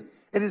beauty.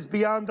 It is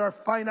beyond our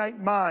finite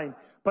mind.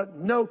 But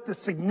note the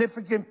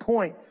significant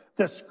point.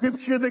 The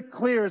scripture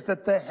declares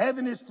that the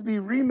heaven is to be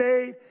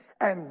remade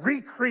and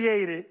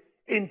recreated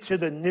into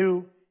the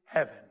new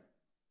heaven.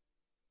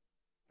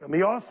 It'll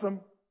be awesome.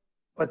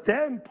 But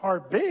then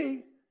part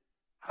B,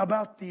 how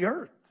about the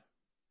earth?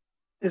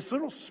 This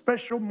little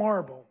special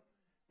marble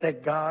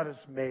that God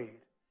has made.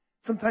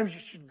 Sometimes you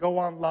should go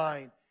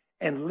online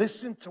and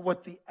listen to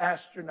what the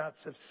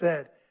astronauts have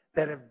said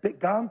that have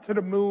gone to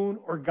the moon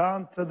or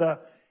gone to the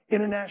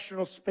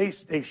International Space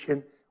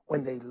Station.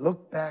 When they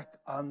look back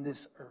on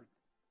this earth,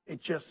 it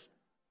just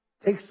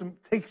takes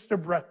their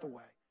breath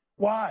away.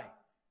 Why?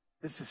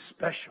 This is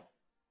special.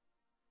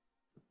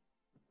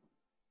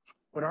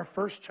 When our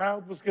first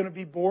child was going to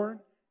be born,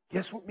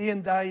 guess what me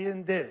and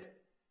Diane did?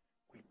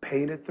 We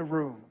painted the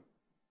room.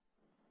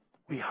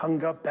 We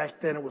hung up, back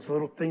then it was a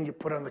little thing you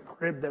put on the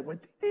crib that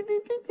went, and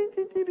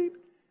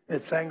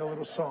it sang a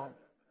little song.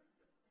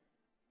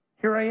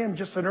 Here I am,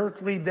 just an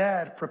earthly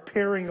dad,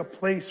 preparing a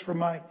place for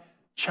my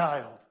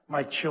child,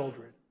 my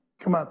children.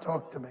 Come on,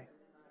 talk to me.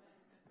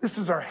 This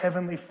is our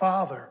Heavenly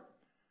Father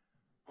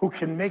who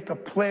can make a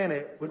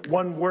planet with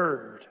one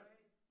word.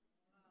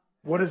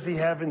 What does he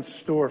have in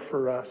store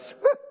for us?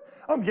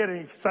 I'm getting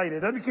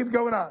excited. Let me keep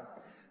going on.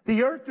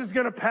 The earth is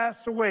going to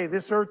pass away,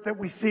 this earth that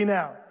we see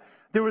now.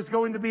 There was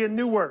going to be a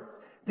new earth.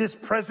 This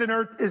present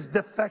earth is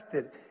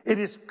defected. It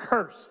is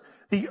cursed.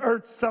 The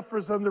earth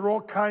suffers under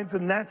all kinds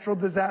of natural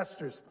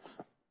disasters,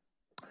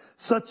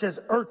 such as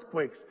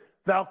earthquakes,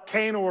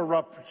 volcano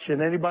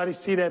eruption. Anybody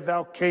see that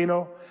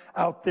volcano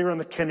out there on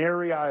the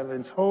Canary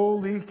Islands?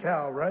 Holy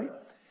cow, right?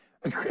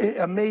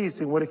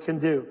 Amazing what it can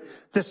do.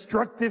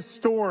 Destructive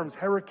storms.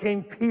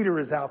 Hurricane Peter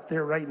is out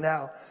there right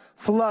now.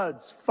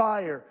 Floods,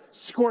 fire,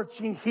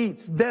 scorching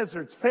heats,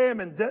 deserts,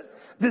 famine,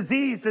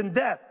 disease, and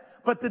death.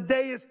 But the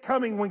day is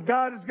coming when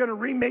God is going to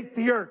remake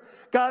the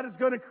earth. God is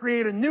going to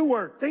create a new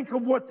earth. Think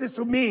of what this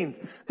means.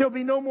 There'll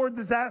be no more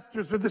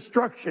disasters or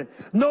destruction.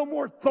 No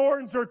more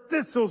thorns or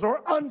thistles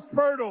or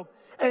unfertile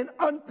and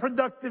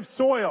unproductive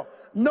soil.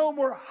 No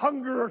more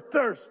hunger or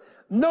thirst.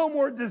 No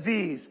more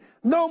disease.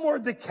 No more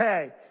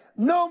decay.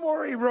 No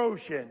more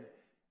erosion.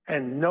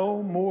 And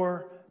no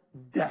more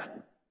death.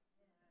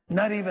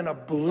 Not even a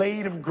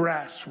blade of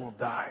grass will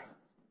die.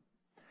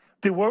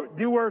 The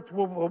earth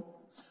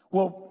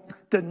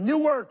the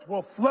new earth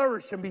will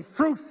flourish and be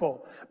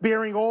fruitful,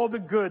 bearing all the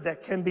good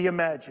that can be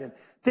imagined.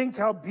 Think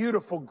how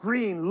beautiful,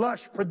 green,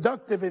 lush,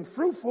 productive, and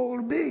fruitful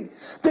it'll be.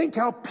 Think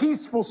how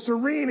peaceful,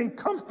 serene, and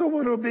comfortable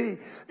it'll be.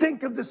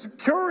 Think of the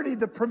security,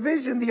 the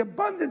provision, the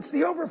abundance,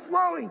 the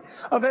overflowing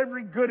of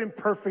every good and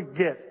perfect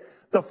gift.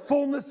 The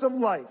fullness of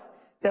life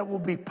that will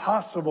be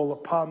possible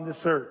upon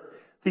this earth.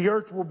 The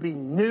earth will be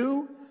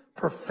new,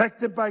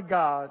 perfected by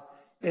God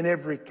in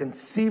every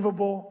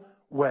conceivable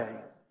way.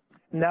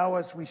 Now,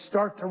 as we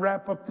start to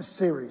wrap up the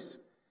series,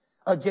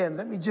 again,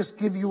 let me just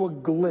give you a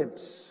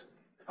glimpse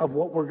of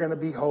what we're going to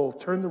behold.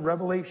 Turn to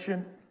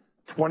Revelation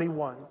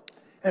 21.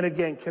 And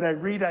again, can I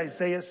read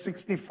Isaiah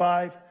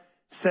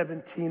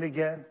 65:17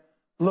 again?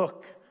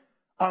 Look,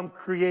 I'm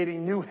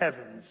creating new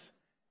heavens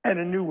and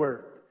a new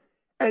earth,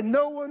 and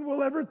no one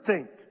will ever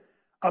think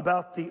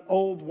about the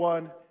old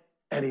one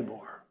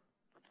anymore.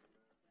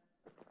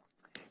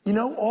 You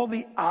know, all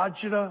the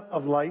agita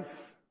of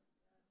life,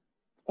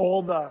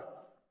 all the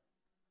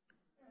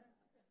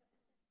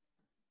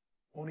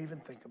won't even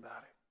think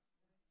about it.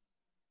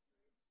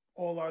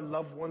 All our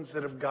loved ones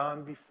that have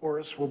gone before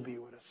us will be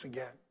with us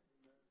again.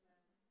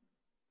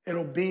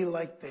 It'll be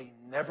like they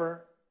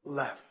never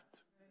left.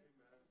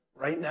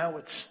 Right now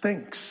it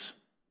stinks.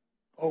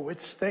 Oh,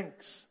 it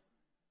stinks.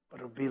 But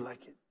it'll be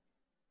like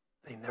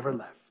they never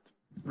left.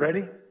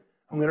 Ready?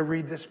 I'm going to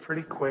read this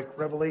pretty quick.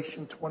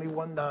 Revelation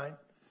 21:9.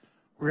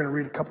 We're going to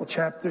read a couple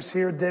chapters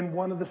here. Then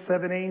one of the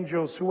seven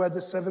angels who had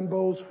the seven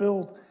bowls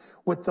filled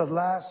with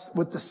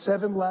the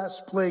seven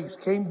last plagues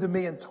came to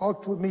me and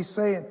talked with me,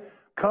 saying,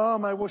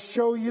 "Come, I will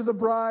show you the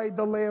bride,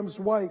 the Lamb's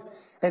wife."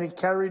 And he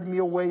carried me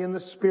away in the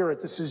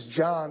spirit. This is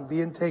John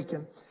being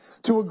taken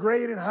to a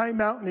great and high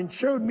mountain, and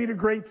showed me the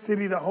great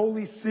city, the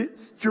holy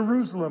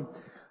Jerusalem,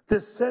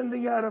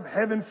 descending out of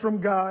heaven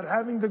from God,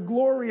 having the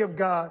glory of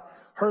God.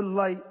 Her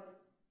light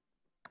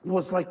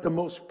was like the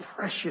most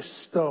precious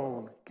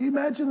stone. Can you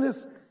imagine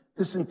this?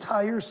 This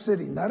entire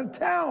city, not a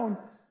town,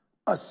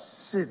 a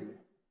city.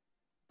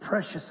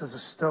 Precious as a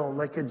stone,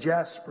 like a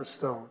jasper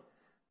stone,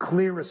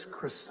 clear as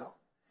crystal.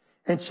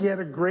 And she had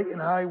a great and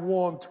high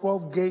wall and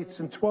 12 gates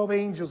and 12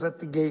 angels at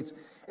the gates,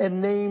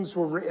 and names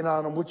were written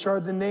on them, which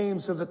are the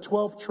names of the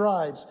 12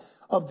 tribes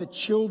of the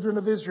children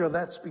of Israel.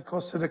 That's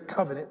because of the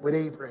covenant with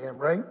Abraham,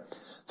 right?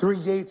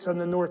 3 gates on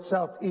the north,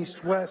 south,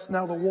 east, west.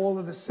 Now the wall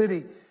of the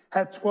city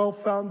had 12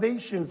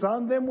 foundations.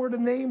 On them were the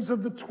names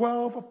of the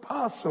 12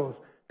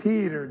 apostles,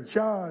 Peter,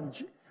 John,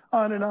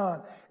 on and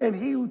on. And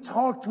he who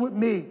talked with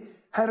me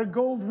had a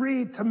gold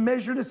reed to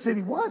measure the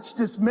city. Watch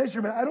this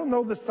measurement. I don't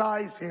know the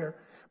size here,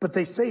 but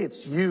they say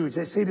it's huge.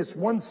 They say this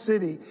one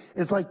city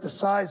is like the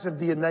size of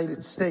the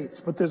United States.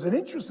 But there's an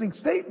interesting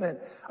statement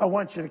I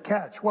want you to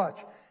catch.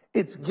 Watch.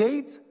 Its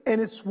gates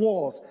and its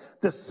walls.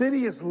 The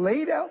city is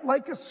laid out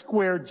like a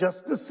square,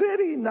 just the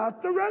city,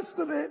 not the rest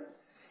of it.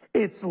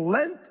 Its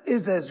length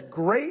is as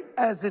great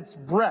as its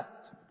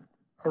breadth.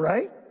 All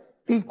right?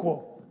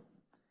 Equal.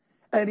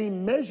 And he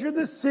measured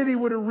the city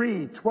with a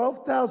reed,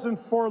 12,000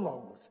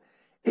 furlongs.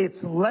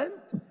 Its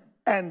length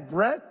and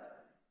breadth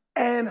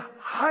and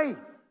height.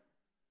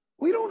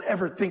 We don't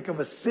ever think of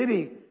a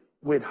city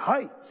with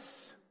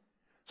heights.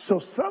 So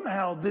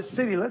somehow this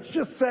city, let's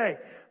just say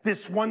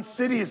this one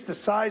city is the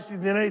size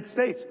of the United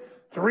States.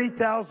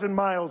 3,000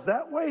 miles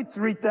that way,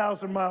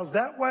 3,000 miles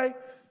that way,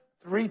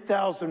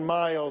 3,000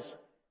 miles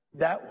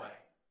that way.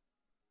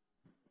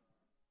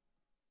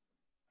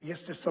 I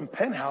guess there's some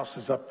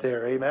penthouses up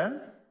there,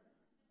 amen?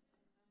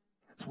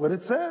 That's what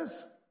it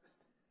says.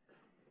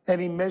 And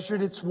he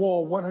measured its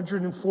wall,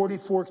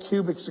 144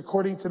 cubits,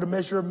 according to the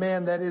measure of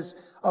man, that is,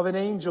 of an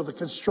angel. The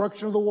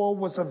construction of the wall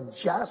was of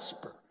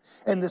jasper,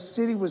 and the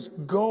city was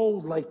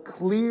gold like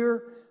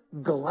clear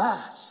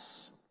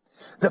glass.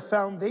 The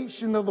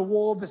foundation of the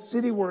wall of the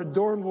city were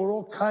adorned with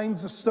all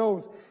kinds of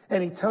stones.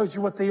 And he tells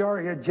you what they are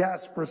here: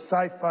 jasper,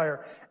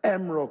 sapphire,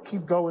 emerald.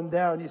 Keep going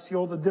down. You see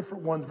all the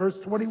different ones. Verse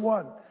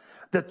 21.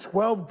 The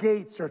 12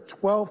 gates are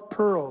 12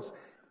 pearls.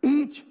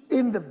 Each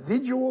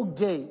individual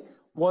gate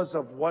was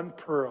of one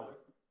pearl.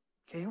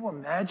 Can you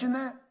imagine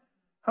that?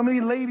 How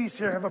many ladies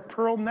here have a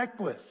pearl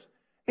necklace?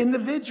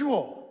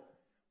 Individual.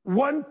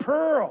 One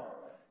pearl.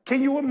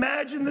 Can you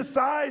imagine the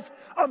size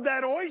of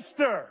that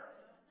oyster?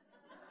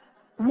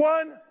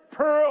 One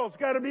pearl's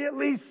got to be at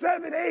least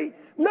 7, 8,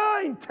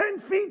 9, 10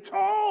 feet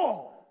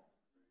tall.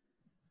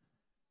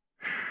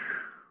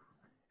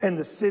 And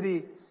the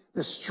city,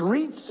 the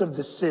streets of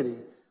the city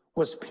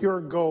was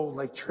pure gold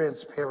like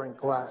transparent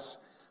glass.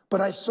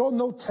 But I saw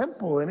no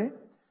temple in it,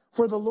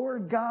 for the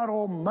Lord God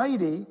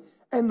Almighty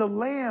and the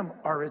Lamb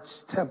are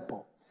its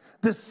temple.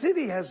 The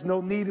city has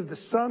no need of the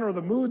sun or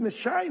the moon to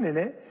shine in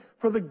it,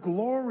 for the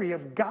glory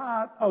of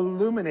God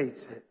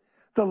illuminates it.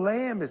 The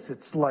Lamb is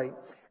its light,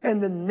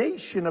 and the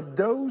nation of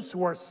those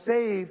who are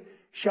saved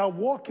shall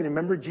walk in it.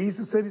 Remember,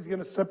 Jesus said he's going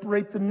to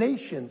separate the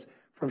nations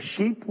from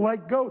sheep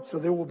like goats. So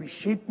there will be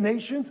sheep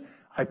nations.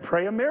 I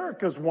pray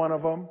America's one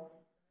of them.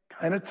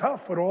 Kind of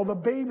tough with all the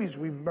babies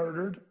we've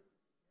murdered,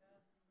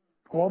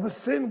 all the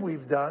sin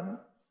we've done.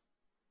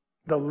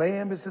 The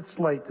Lamb is its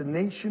light, the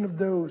nation of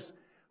those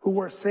who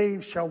are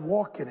saved shall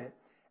walk in it,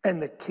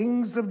 and the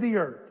kings of the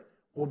earth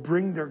will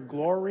bring their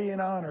glory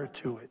and honor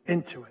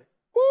into it.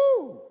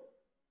 Woo!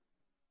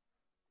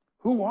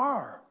 Who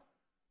are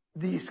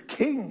these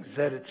kings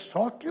that it's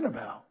talking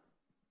about?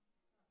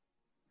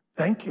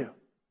 Thank you.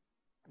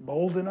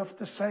 Bold enough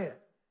to say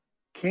it.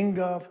 King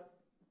of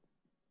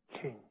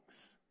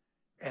kings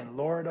and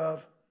Lord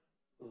of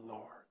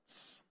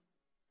lords.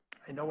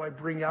 I know I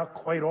bring out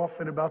quite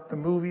often about the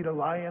movie The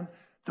Lion,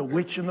 the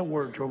Witch, and the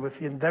Wardrobe.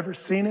 If you've never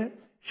seen it,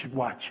 you should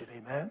watch it,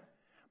 amen?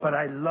 But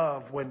I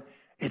love when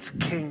it's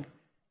King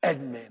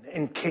Edmund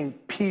and King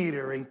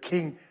Peter and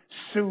King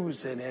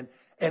Susan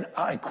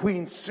and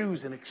Queen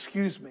Susan,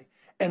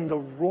 and the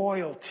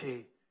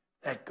royalty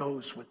that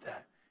goes with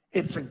that.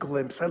 It's a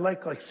glimpse. I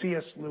like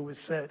C.S. Lewis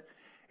said,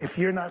 if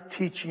you're not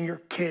teaching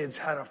your kids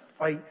how to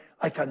fight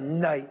like a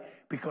knight,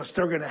 because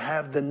they're going to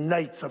have the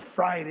knights of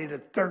Friday the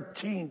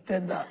 13th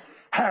and the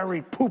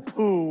Harry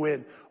Poo-Poo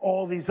and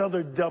all these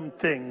other dumb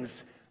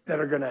things that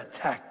are going to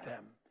attack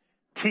them.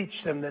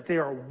 Teach them that they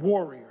are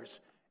warriors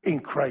in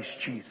Christ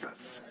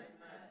Jesus.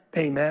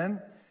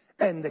 Amen.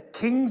 And the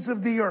kings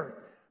of the earth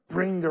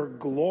bring their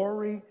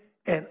glory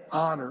and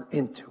honor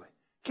into it.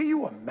 Can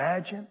you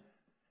imagine?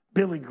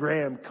 Billy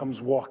Graham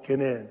comes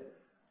walking in.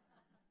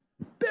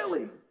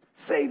 Billy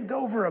saved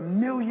over 1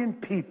 million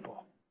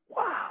people.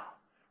 Wow.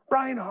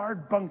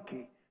 Reinhard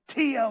Bunke,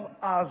 T.L.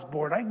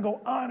 Osborne. I can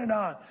go on and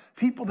on.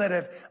 People that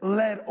have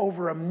led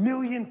over 1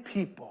 million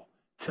people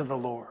to the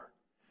Lord.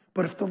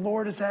 But if the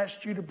Lord has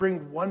asked you to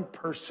bring one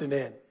person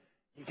in,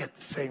 you get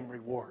the same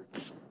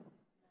rewards.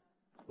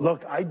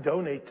 Look, I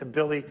donate to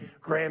Billy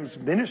Graham's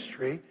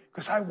ministry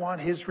because I want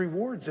his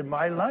rewards in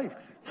my life.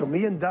 So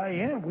me and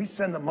Diane, we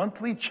send a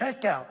monthly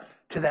check out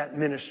to that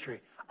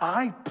ministry.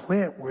 I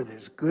plant where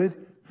there's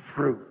good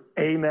fruit.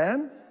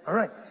 Amen? All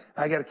right,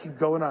 I got to keep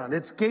going on.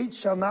 Its gates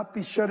shall not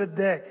be shut at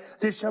day.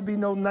 There shall be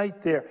no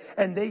night there.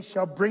 And they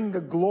shall bring the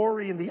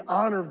glory and the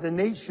honor of the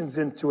nations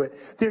into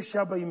it. There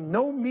shall be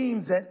no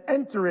means that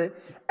enter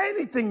it,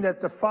 anything that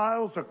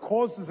defiles or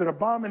causes an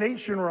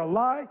abomination or a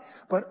lie,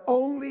 but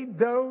only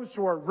those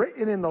who are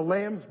written in the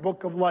Lamb's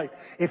book of life.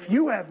 If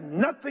you have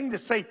nothing to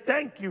say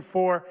thank you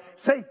for,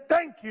 say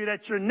thank you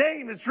that your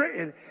name is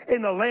written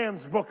in the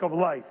Lamb's book of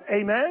life.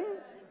 Amen?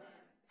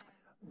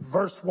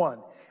 Verse 1.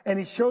 And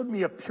he showed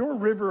me a pure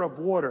river of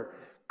water,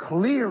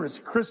 clear as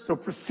crystal,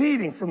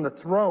 proceeding from the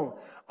throne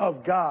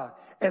of God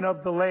and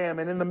of the Lamb.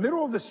 And in the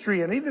middle of the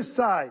street, on either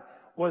side,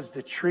 was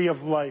the tree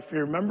of life. You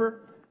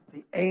remember?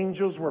 The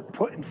angels were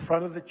put in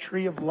front of the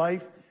tree of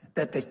life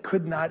that they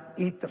could not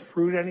eat the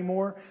fruit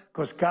anymore,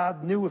 because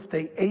God knew if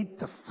they ate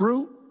the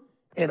fruit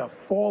in a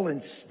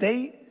fallen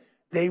state,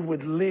 they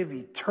would live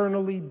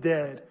eternally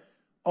dead.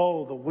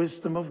 Oh, the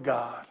wisdom of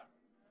God.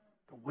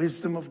 The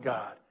wisdom of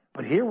God.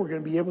 But here we're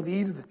going to be able to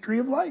eat of the tree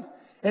of life.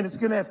 And it's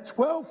going to have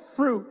 12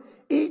 fruit,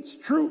 each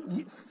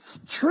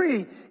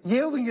tree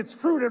yielding its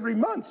fruit every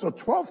month. So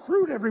 12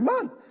 fruit every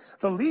month.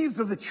 The leaves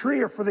of the tree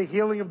are for the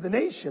healing of the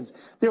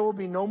nations. There will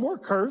be no more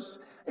curse,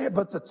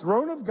 but the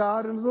throne of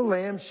God and of the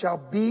Lamb shall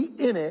be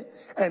in it,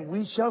 and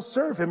we shall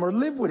serve him or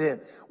live with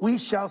him. We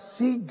shall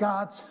see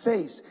God's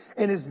face,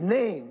 and his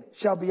name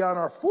shall be on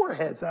our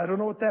foreheads. I don't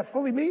know what that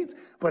fully means,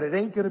 but it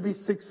ain't going to be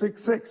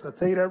 666. I'll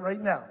tell you that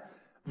right now.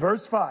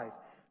 Verse 5.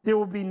 There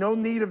will be no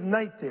need of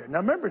night there. Now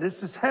remember,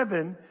 this is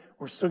heaven.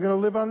 We're still going to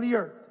live on the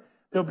earth.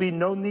 There'll be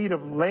no need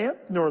of lamp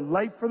nor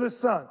light for the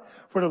sun,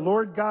 for the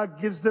Lord God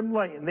gives them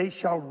light, and they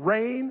shall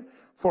reign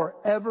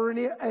forever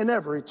and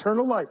ever,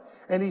 eternal life.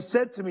 And he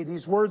said to me,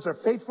 these words are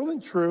faithful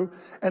and true,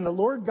 and the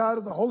Lord God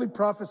of the holy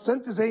prophets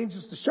sent his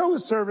angels to show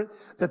his servant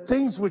the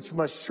things which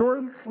must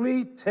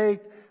surely take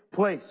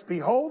place.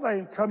 Behold, I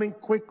am coming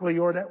quickly,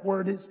 or that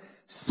word is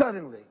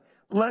suddenly.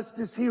 Blessed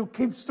is he who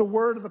keeps the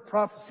word of the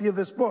prophecy of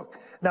this book.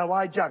 Now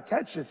I, John,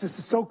 catch this. This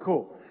is so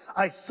cool.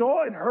 I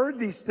saw and heard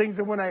these things,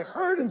 and when I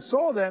heard and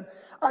saw them,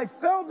 I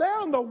fell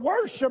down to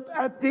worship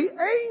at the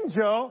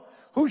angel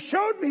who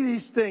showed me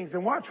these things.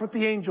 And watch what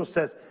the angel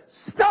says.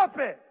 Stop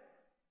it.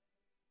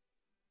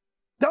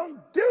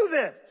 Don't do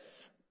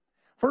this.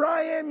 For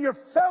I am your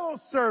fellow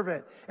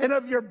servant and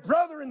of your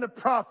brother in the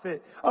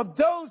prophet, of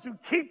those who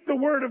keep the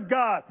word of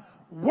God.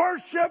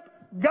 Worship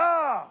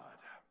God.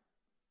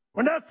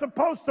 We're not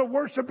supposed to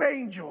worship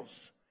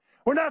angels.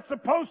 We're not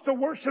supposed to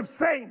worship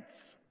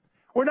saints.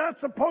 We're not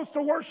supposed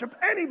to worship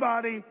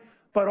anybody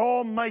but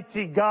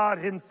Almighty God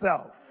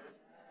himself.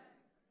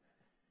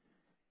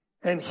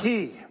 And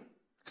he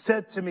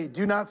said to me,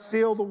 do not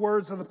seal the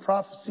words of the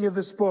prophecy of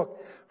this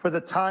book, for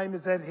the time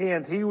is at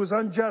hand. He who is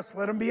unjust,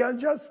 let him be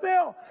unjust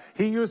still.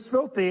 He who is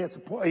filthy,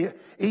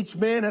 each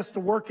man has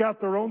to work out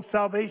their own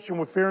salvation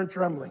with fear and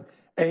trembling.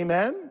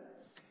 Amen?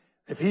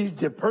 If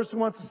the person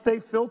wants to stay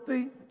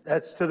filthy,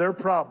 that's to their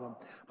problem.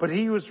 But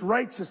he who is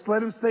righteous,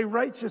 let him stay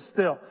righteous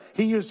still.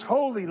 He who is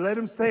holy, let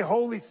him stay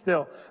holy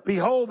still.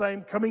 Behold, I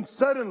am coming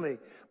suddenly.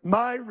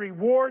 My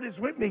reward is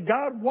with me.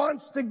 God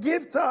wants to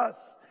give to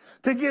us,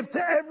 to give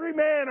to every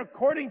man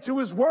according to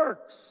his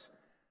works.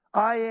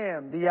 I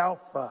am the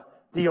Alpha,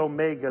 the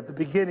Omega, the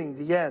beginning,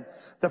 the end,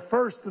 the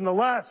first and the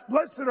last.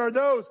 Blessed are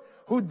those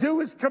who do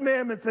his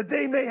commandments, that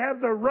they may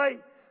have the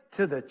right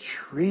to the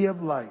tree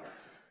of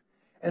life,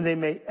 and they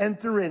may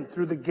enter in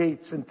through the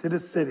gates into the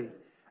city.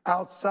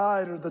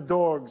 Outside are the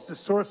dogs, the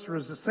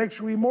sorcerers, the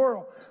sexually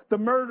immoral, the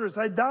murderers,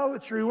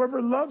 idolatry,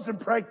 whoever loves and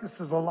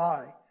practices a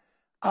lie.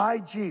 I,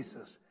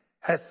 Jesus,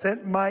 has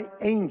sent my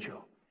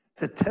angel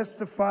to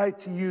testify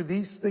to you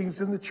these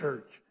things in the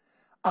church.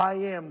 I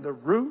am the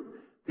root,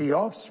 the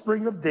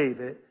offspring of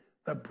David,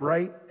 the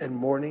bright and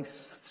morning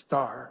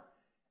star.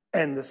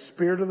 And the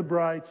Spirit of the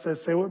bride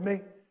says, say with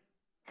me,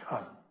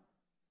 come.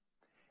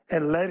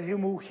 And let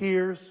him who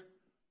hears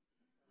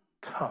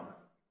come.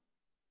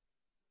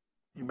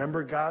 You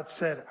remember God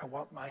said, I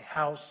want my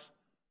house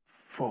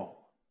full.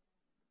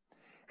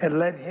 And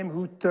let him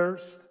who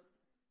thirsts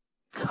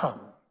come.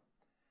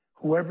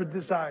 Whoever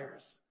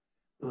desires,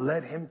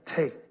 let him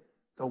take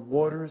the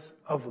waters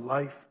of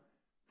life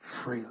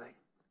freely.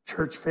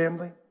 Church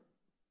family,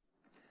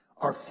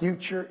 our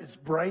future is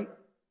bright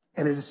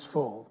and it is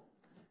full.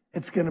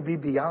 It's going to be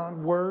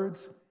beyond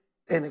words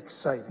and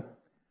exciting.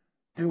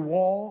 Do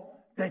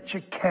all that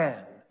you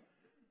can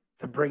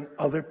to bring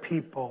other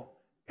people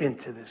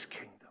into this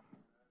kingdom.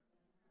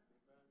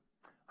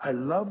 I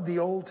love the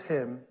old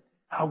hymn,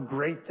 How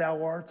Great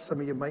Thou Art. Some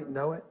of you might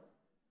know it.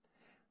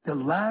 The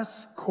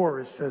last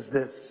chorus says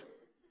this: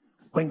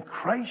 when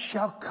Christ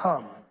shall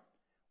come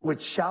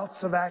with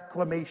shouts of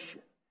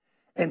acclamation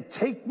and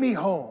take me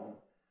home,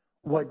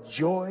 what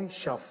joy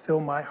shall fill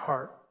my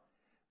heart?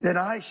 Then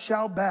I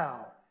shall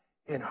bow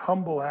in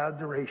humble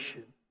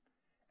adoration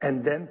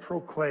and then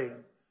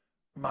proclaim,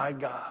 my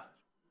God,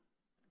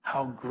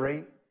 how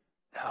great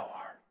thou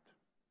art.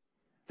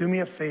 Do me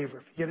a favor,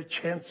 if you get a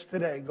chance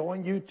today, go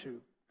on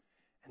YouTube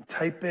and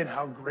type in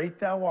how great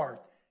thou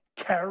art,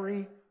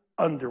 Carrie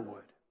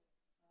Underwood.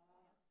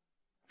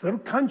 It's a little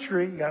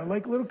country, you gotta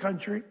like little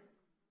country.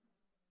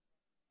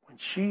 When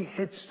she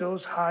hits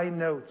those high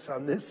notes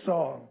on this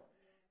song,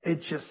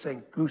 it just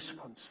sent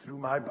goosebumps through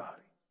my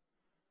body.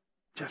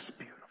 Just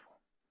beautiful.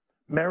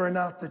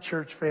 Maranatha,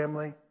 church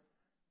family.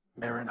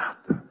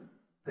 Maranatha.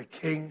 The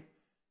King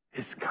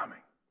is coming.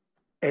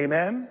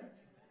 Amen.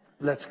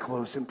 Let's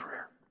close in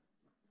prayer.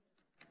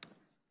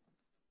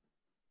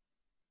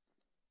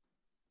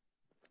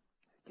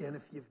 Again,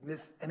 if you've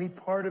missed any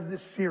part of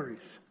this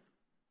series,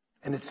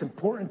 and it's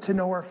important to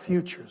know our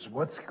futures,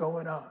 what's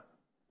going on,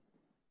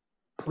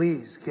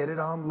 please get it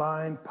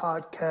online,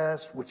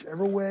 podcast,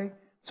 whichever way.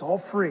 It's all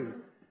free.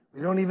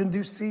 We don't even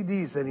do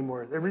CDs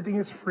anymore. Everything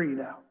is free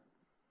now.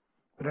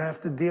 We don't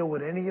have to deal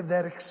with any of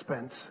that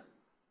expense.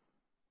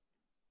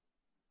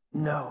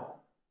 Know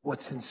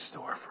what's in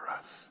store for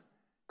us,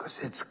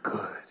 because it's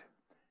good.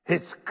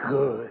 It's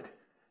good.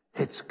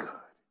 It's good.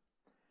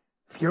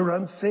 If you're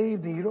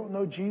unsaved and you don't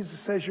know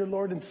Jesus as your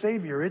Lord and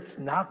Savior, it's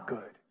not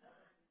good.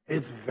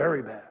 It's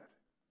very bad.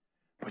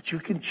 But you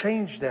can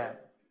change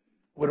that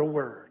with a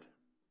word.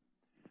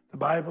 The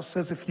Bible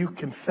says if you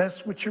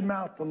confess with your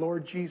mouth the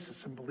Lord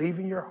Jesus and believe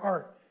in your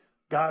heart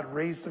God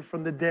raised him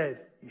from the dead,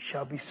 you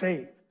shall be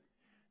saved.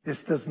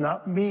 This does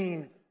not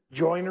mean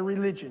join a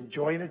religion,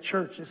 join a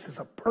church. This is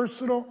a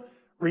personal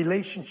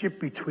relationship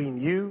between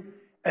you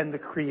and the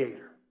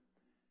Creator,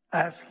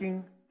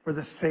 asking for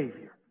the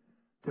Savior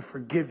to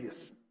forgive you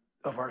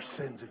of our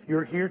sins. If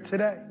you're here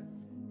today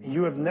and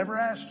you have never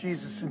asked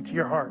Jesus into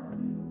your heart,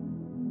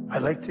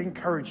 I'd like to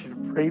encourage you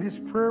to pray this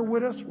prayer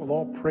with us. We'll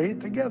all pray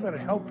it together to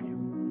help you.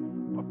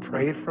 But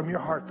pray it from your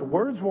heart. The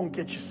words won't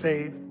get you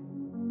saved.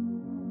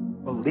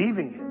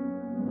 Believing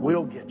it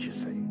will get you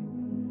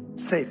saved.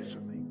 Say this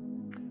with me.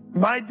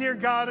 My dear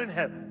God in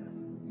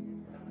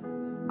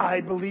heaven,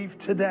 I believe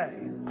today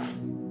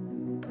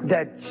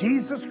that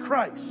Jesus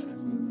Christ,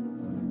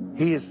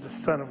 he is the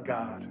Son of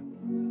God.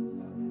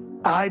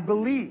 I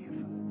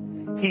believe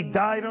he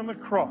died on the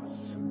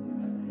cross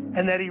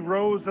and that he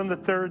rose on the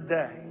third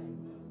day.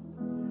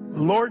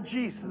 Lord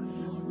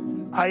Jesus,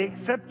 I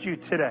accept you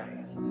today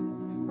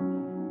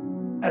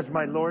as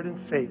my Lord and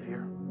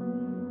Savior.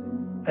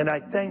 And I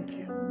thank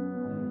you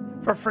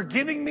for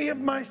forgiving me of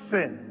my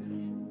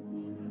sins,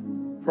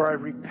 for I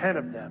repent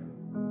of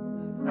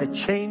them. I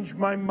change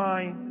my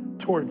mind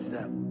towards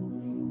them.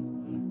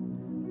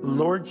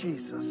 Lord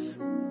Jesus,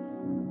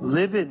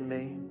 live in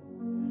me,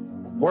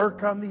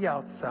 work on the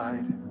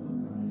outside,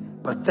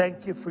 but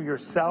thank you for your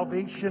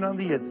salvation on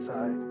the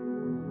inside.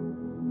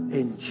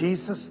 In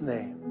Jesus'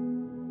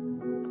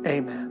 name,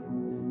 amen.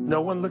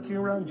 No one looking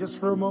around, just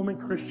for a moment,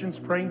 Christians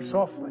praying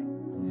softly.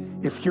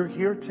 If you're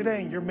here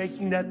today and you're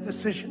making that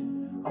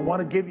decision, I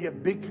want to give you a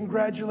big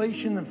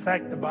congratulations. In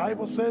fact, the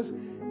Bible says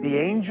the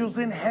angels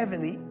in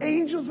heaven, the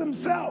angels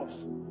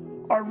themselves,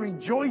 are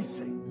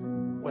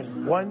rejoicing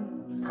when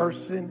one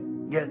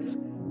person gets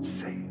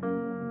saved.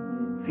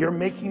 If you're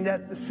making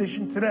that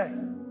decision today,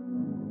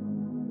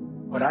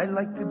 what I'd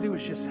like to do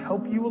is just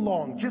help you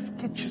along, just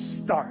get you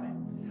started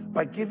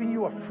by giving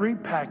you a free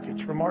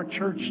package from our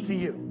church to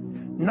you.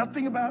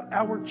 Nothing about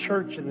our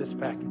church in this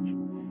package.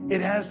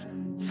 It has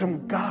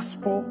some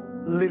gospel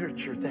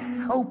literature to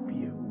help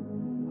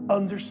you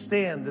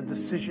understand the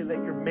decision that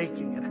you're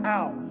making and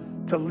how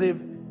to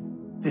live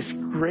this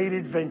great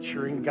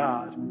adventure in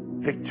God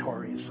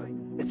victoriously.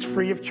 It's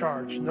free of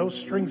charge, no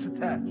strings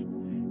attached.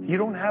 If you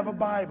don't have a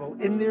Bible,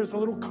 in there's a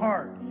little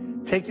card.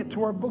 Take it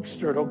to our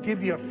bookstore. It'll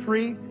give you a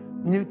free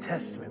New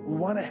Testament. We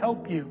want to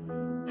help you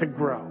to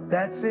grow.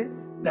 That's it.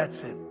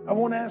 That's it. I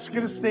won't ask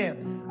you to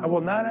stand. I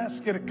will not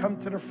ask you to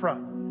come to the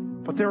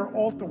front. But there are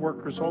altar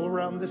workers all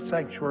around this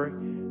sanctuary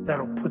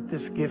that'll put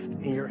this gift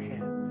in your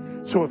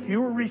hand. So if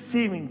you are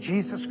receiving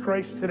Jesus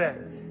Christ today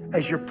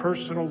as your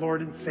personal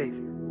Lord and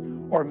Savior,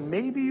 or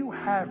maybe you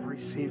have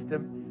received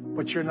Him,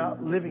 but you're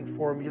not living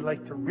for Him, you'd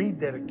like to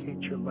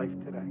rededicate your life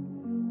today.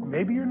 Or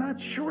maybe you're not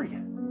sure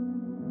yet,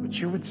 but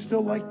you would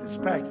still like this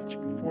package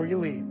before you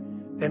leave.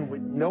 Then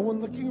with no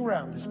one looking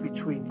around, it's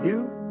between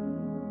you,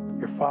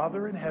 your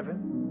Father in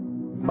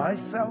heaven,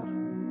 myself,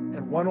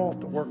 and one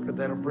altar worker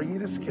that'll bring you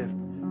this gift.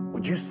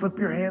 Would you slip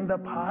your hand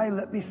up high?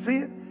 Let me see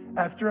it.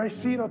 After I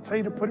see it, I'll tell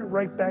you to put it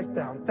right back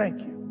down.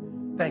 Thank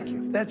you. Thank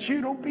you. If that's you,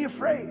 don't be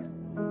afraid.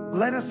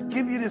 Let us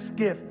give you this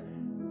gift.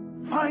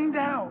 Find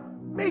out.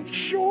 Make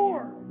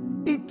sure.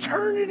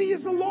 Eternity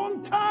is a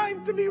long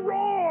time to be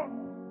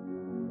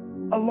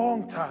wrong. A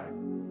long time.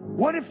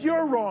 What if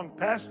you're wrong,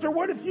 Pastor?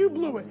 What if you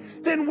blew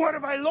it? Then what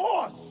have I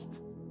lost?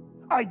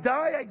 I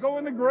die, I go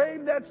in the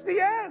grave, that's the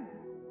end.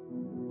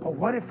 But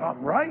what if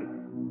I'm right?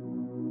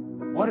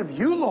 What have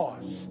you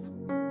lost?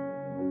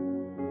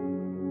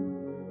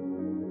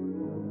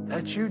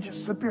 That's you.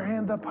 Just slip your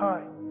hand up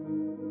high.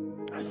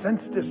 I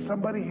sense there's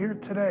somebody here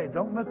today.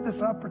 Don't let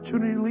this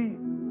opportunity leave.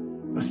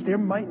 Because there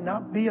might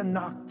not be a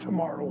knock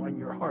tomorrow on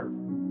your heart.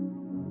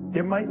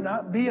 There might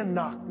not be a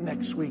knock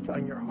next week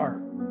on your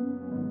heart.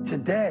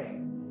 Today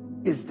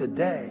is the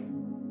day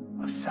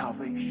of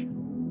salvation.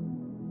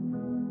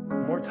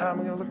 One more time,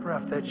 I'm going to look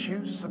around. If that's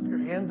you, slip your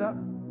hand up.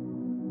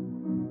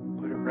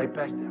 Put it right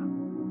back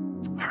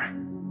down. All right.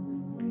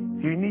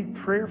 If you need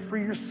prayer for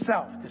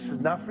yourself, this is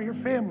not for your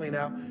family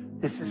now.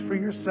 This is for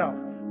yourself.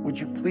 Would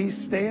you please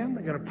stand?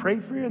 I'm going to pray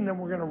for you, and then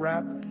we're going to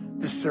wrap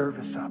the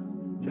service up.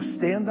 Just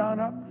stand on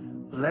up.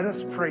 Let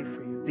us pray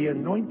for you. The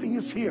anointing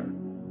is here.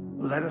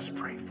 Let us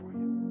pray for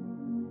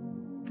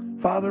you.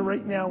 Father,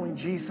 right now in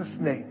Jesus'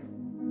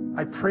 name,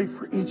 I pray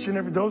for each and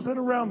every, those that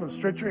are around them,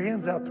 stretch your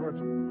hands out towards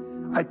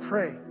them. I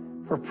pray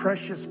for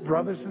precious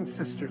brothers and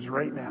sisters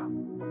right now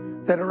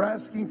that are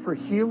asking for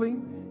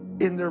healing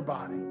in their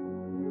body.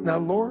 Now,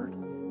 Lord,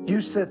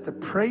 you said to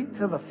pray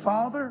to the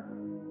Father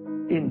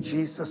in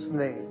Jesus'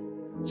 name.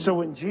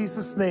 So in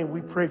Jesus' name,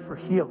 we pray for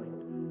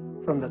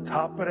healing from the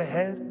top of the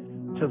head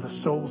to the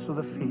soles of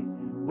the feet.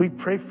 We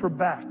pray for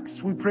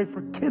backs. We pray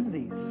for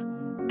kidneys.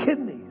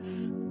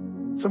 Kidneys.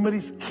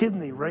 Somebody's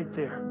kidney right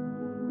there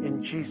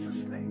in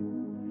Jesus'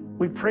 name.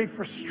 We pray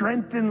for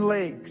strengthened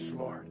legs,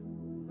 Lord.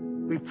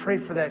 We pray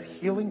for that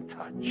healing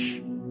touch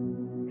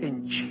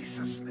in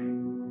Jesus'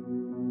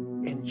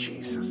 name. In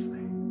Jesus'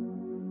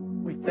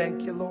 name. We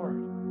thank you, Lord.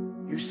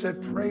 You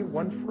said pray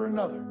one for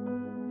another.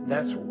 And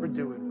that's what we're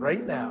doing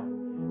right now.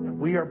 And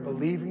we are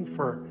believing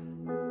for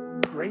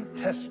great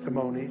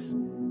testimonies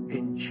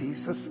in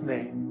Jesus'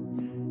 name.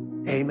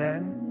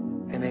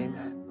 Amen and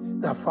amen.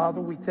 Now, Father,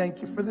 we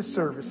thank you for the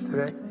service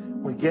today.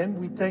 Again,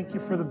 we thank you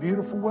for the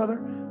beautiful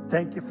weather.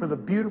 Thank you for the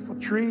beautiful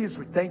trees.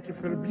 We thank you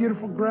for the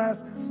beautiful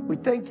grass. We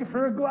thank you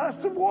for a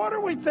glass of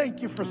water. We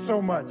thank you for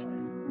so much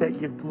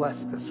that you've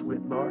blessed us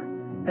with, Lord.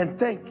 And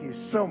thank you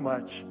so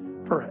much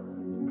for it.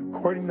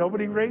 According,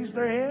 nobody raised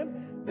their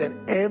hand,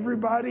 then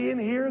everybody in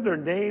here, their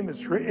name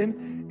is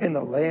written in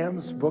the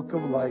Lamb's Book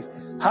of Life.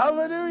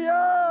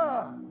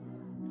 Hallelujah!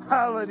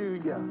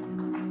 Hallelujah.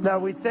 Now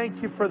we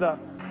thank you for the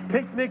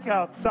picnic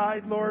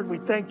outside, Lord. We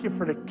thank you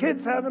for the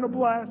kids having a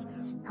blast.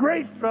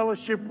 Great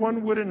fellowship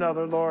one with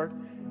another, Lord.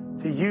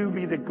 To you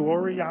be the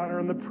glory, honor,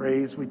 and the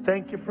praise. We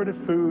thank you for the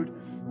food,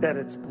 that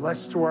it's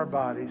blessed to our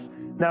bodies.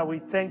 Now we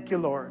thank you,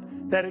 Lord,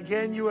 that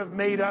again you have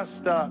made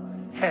us the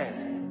head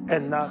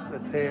and not the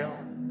tail,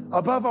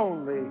 above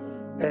only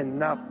and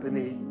not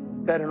beneath,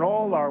 that in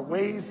all our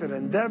ways and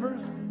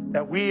endeavors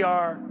that we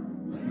are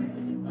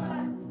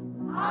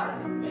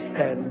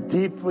and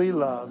deeply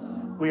loved.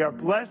 We are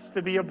blessed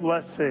to be a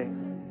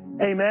blessing.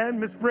 Amen.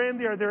 Miss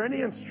Brandy, are there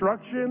any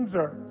instructions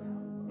or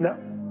no?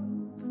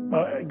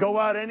 Go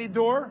out any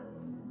door?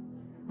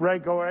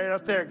 Right, go right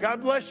out there.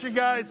 God bless you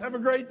guys. Have a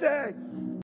great day.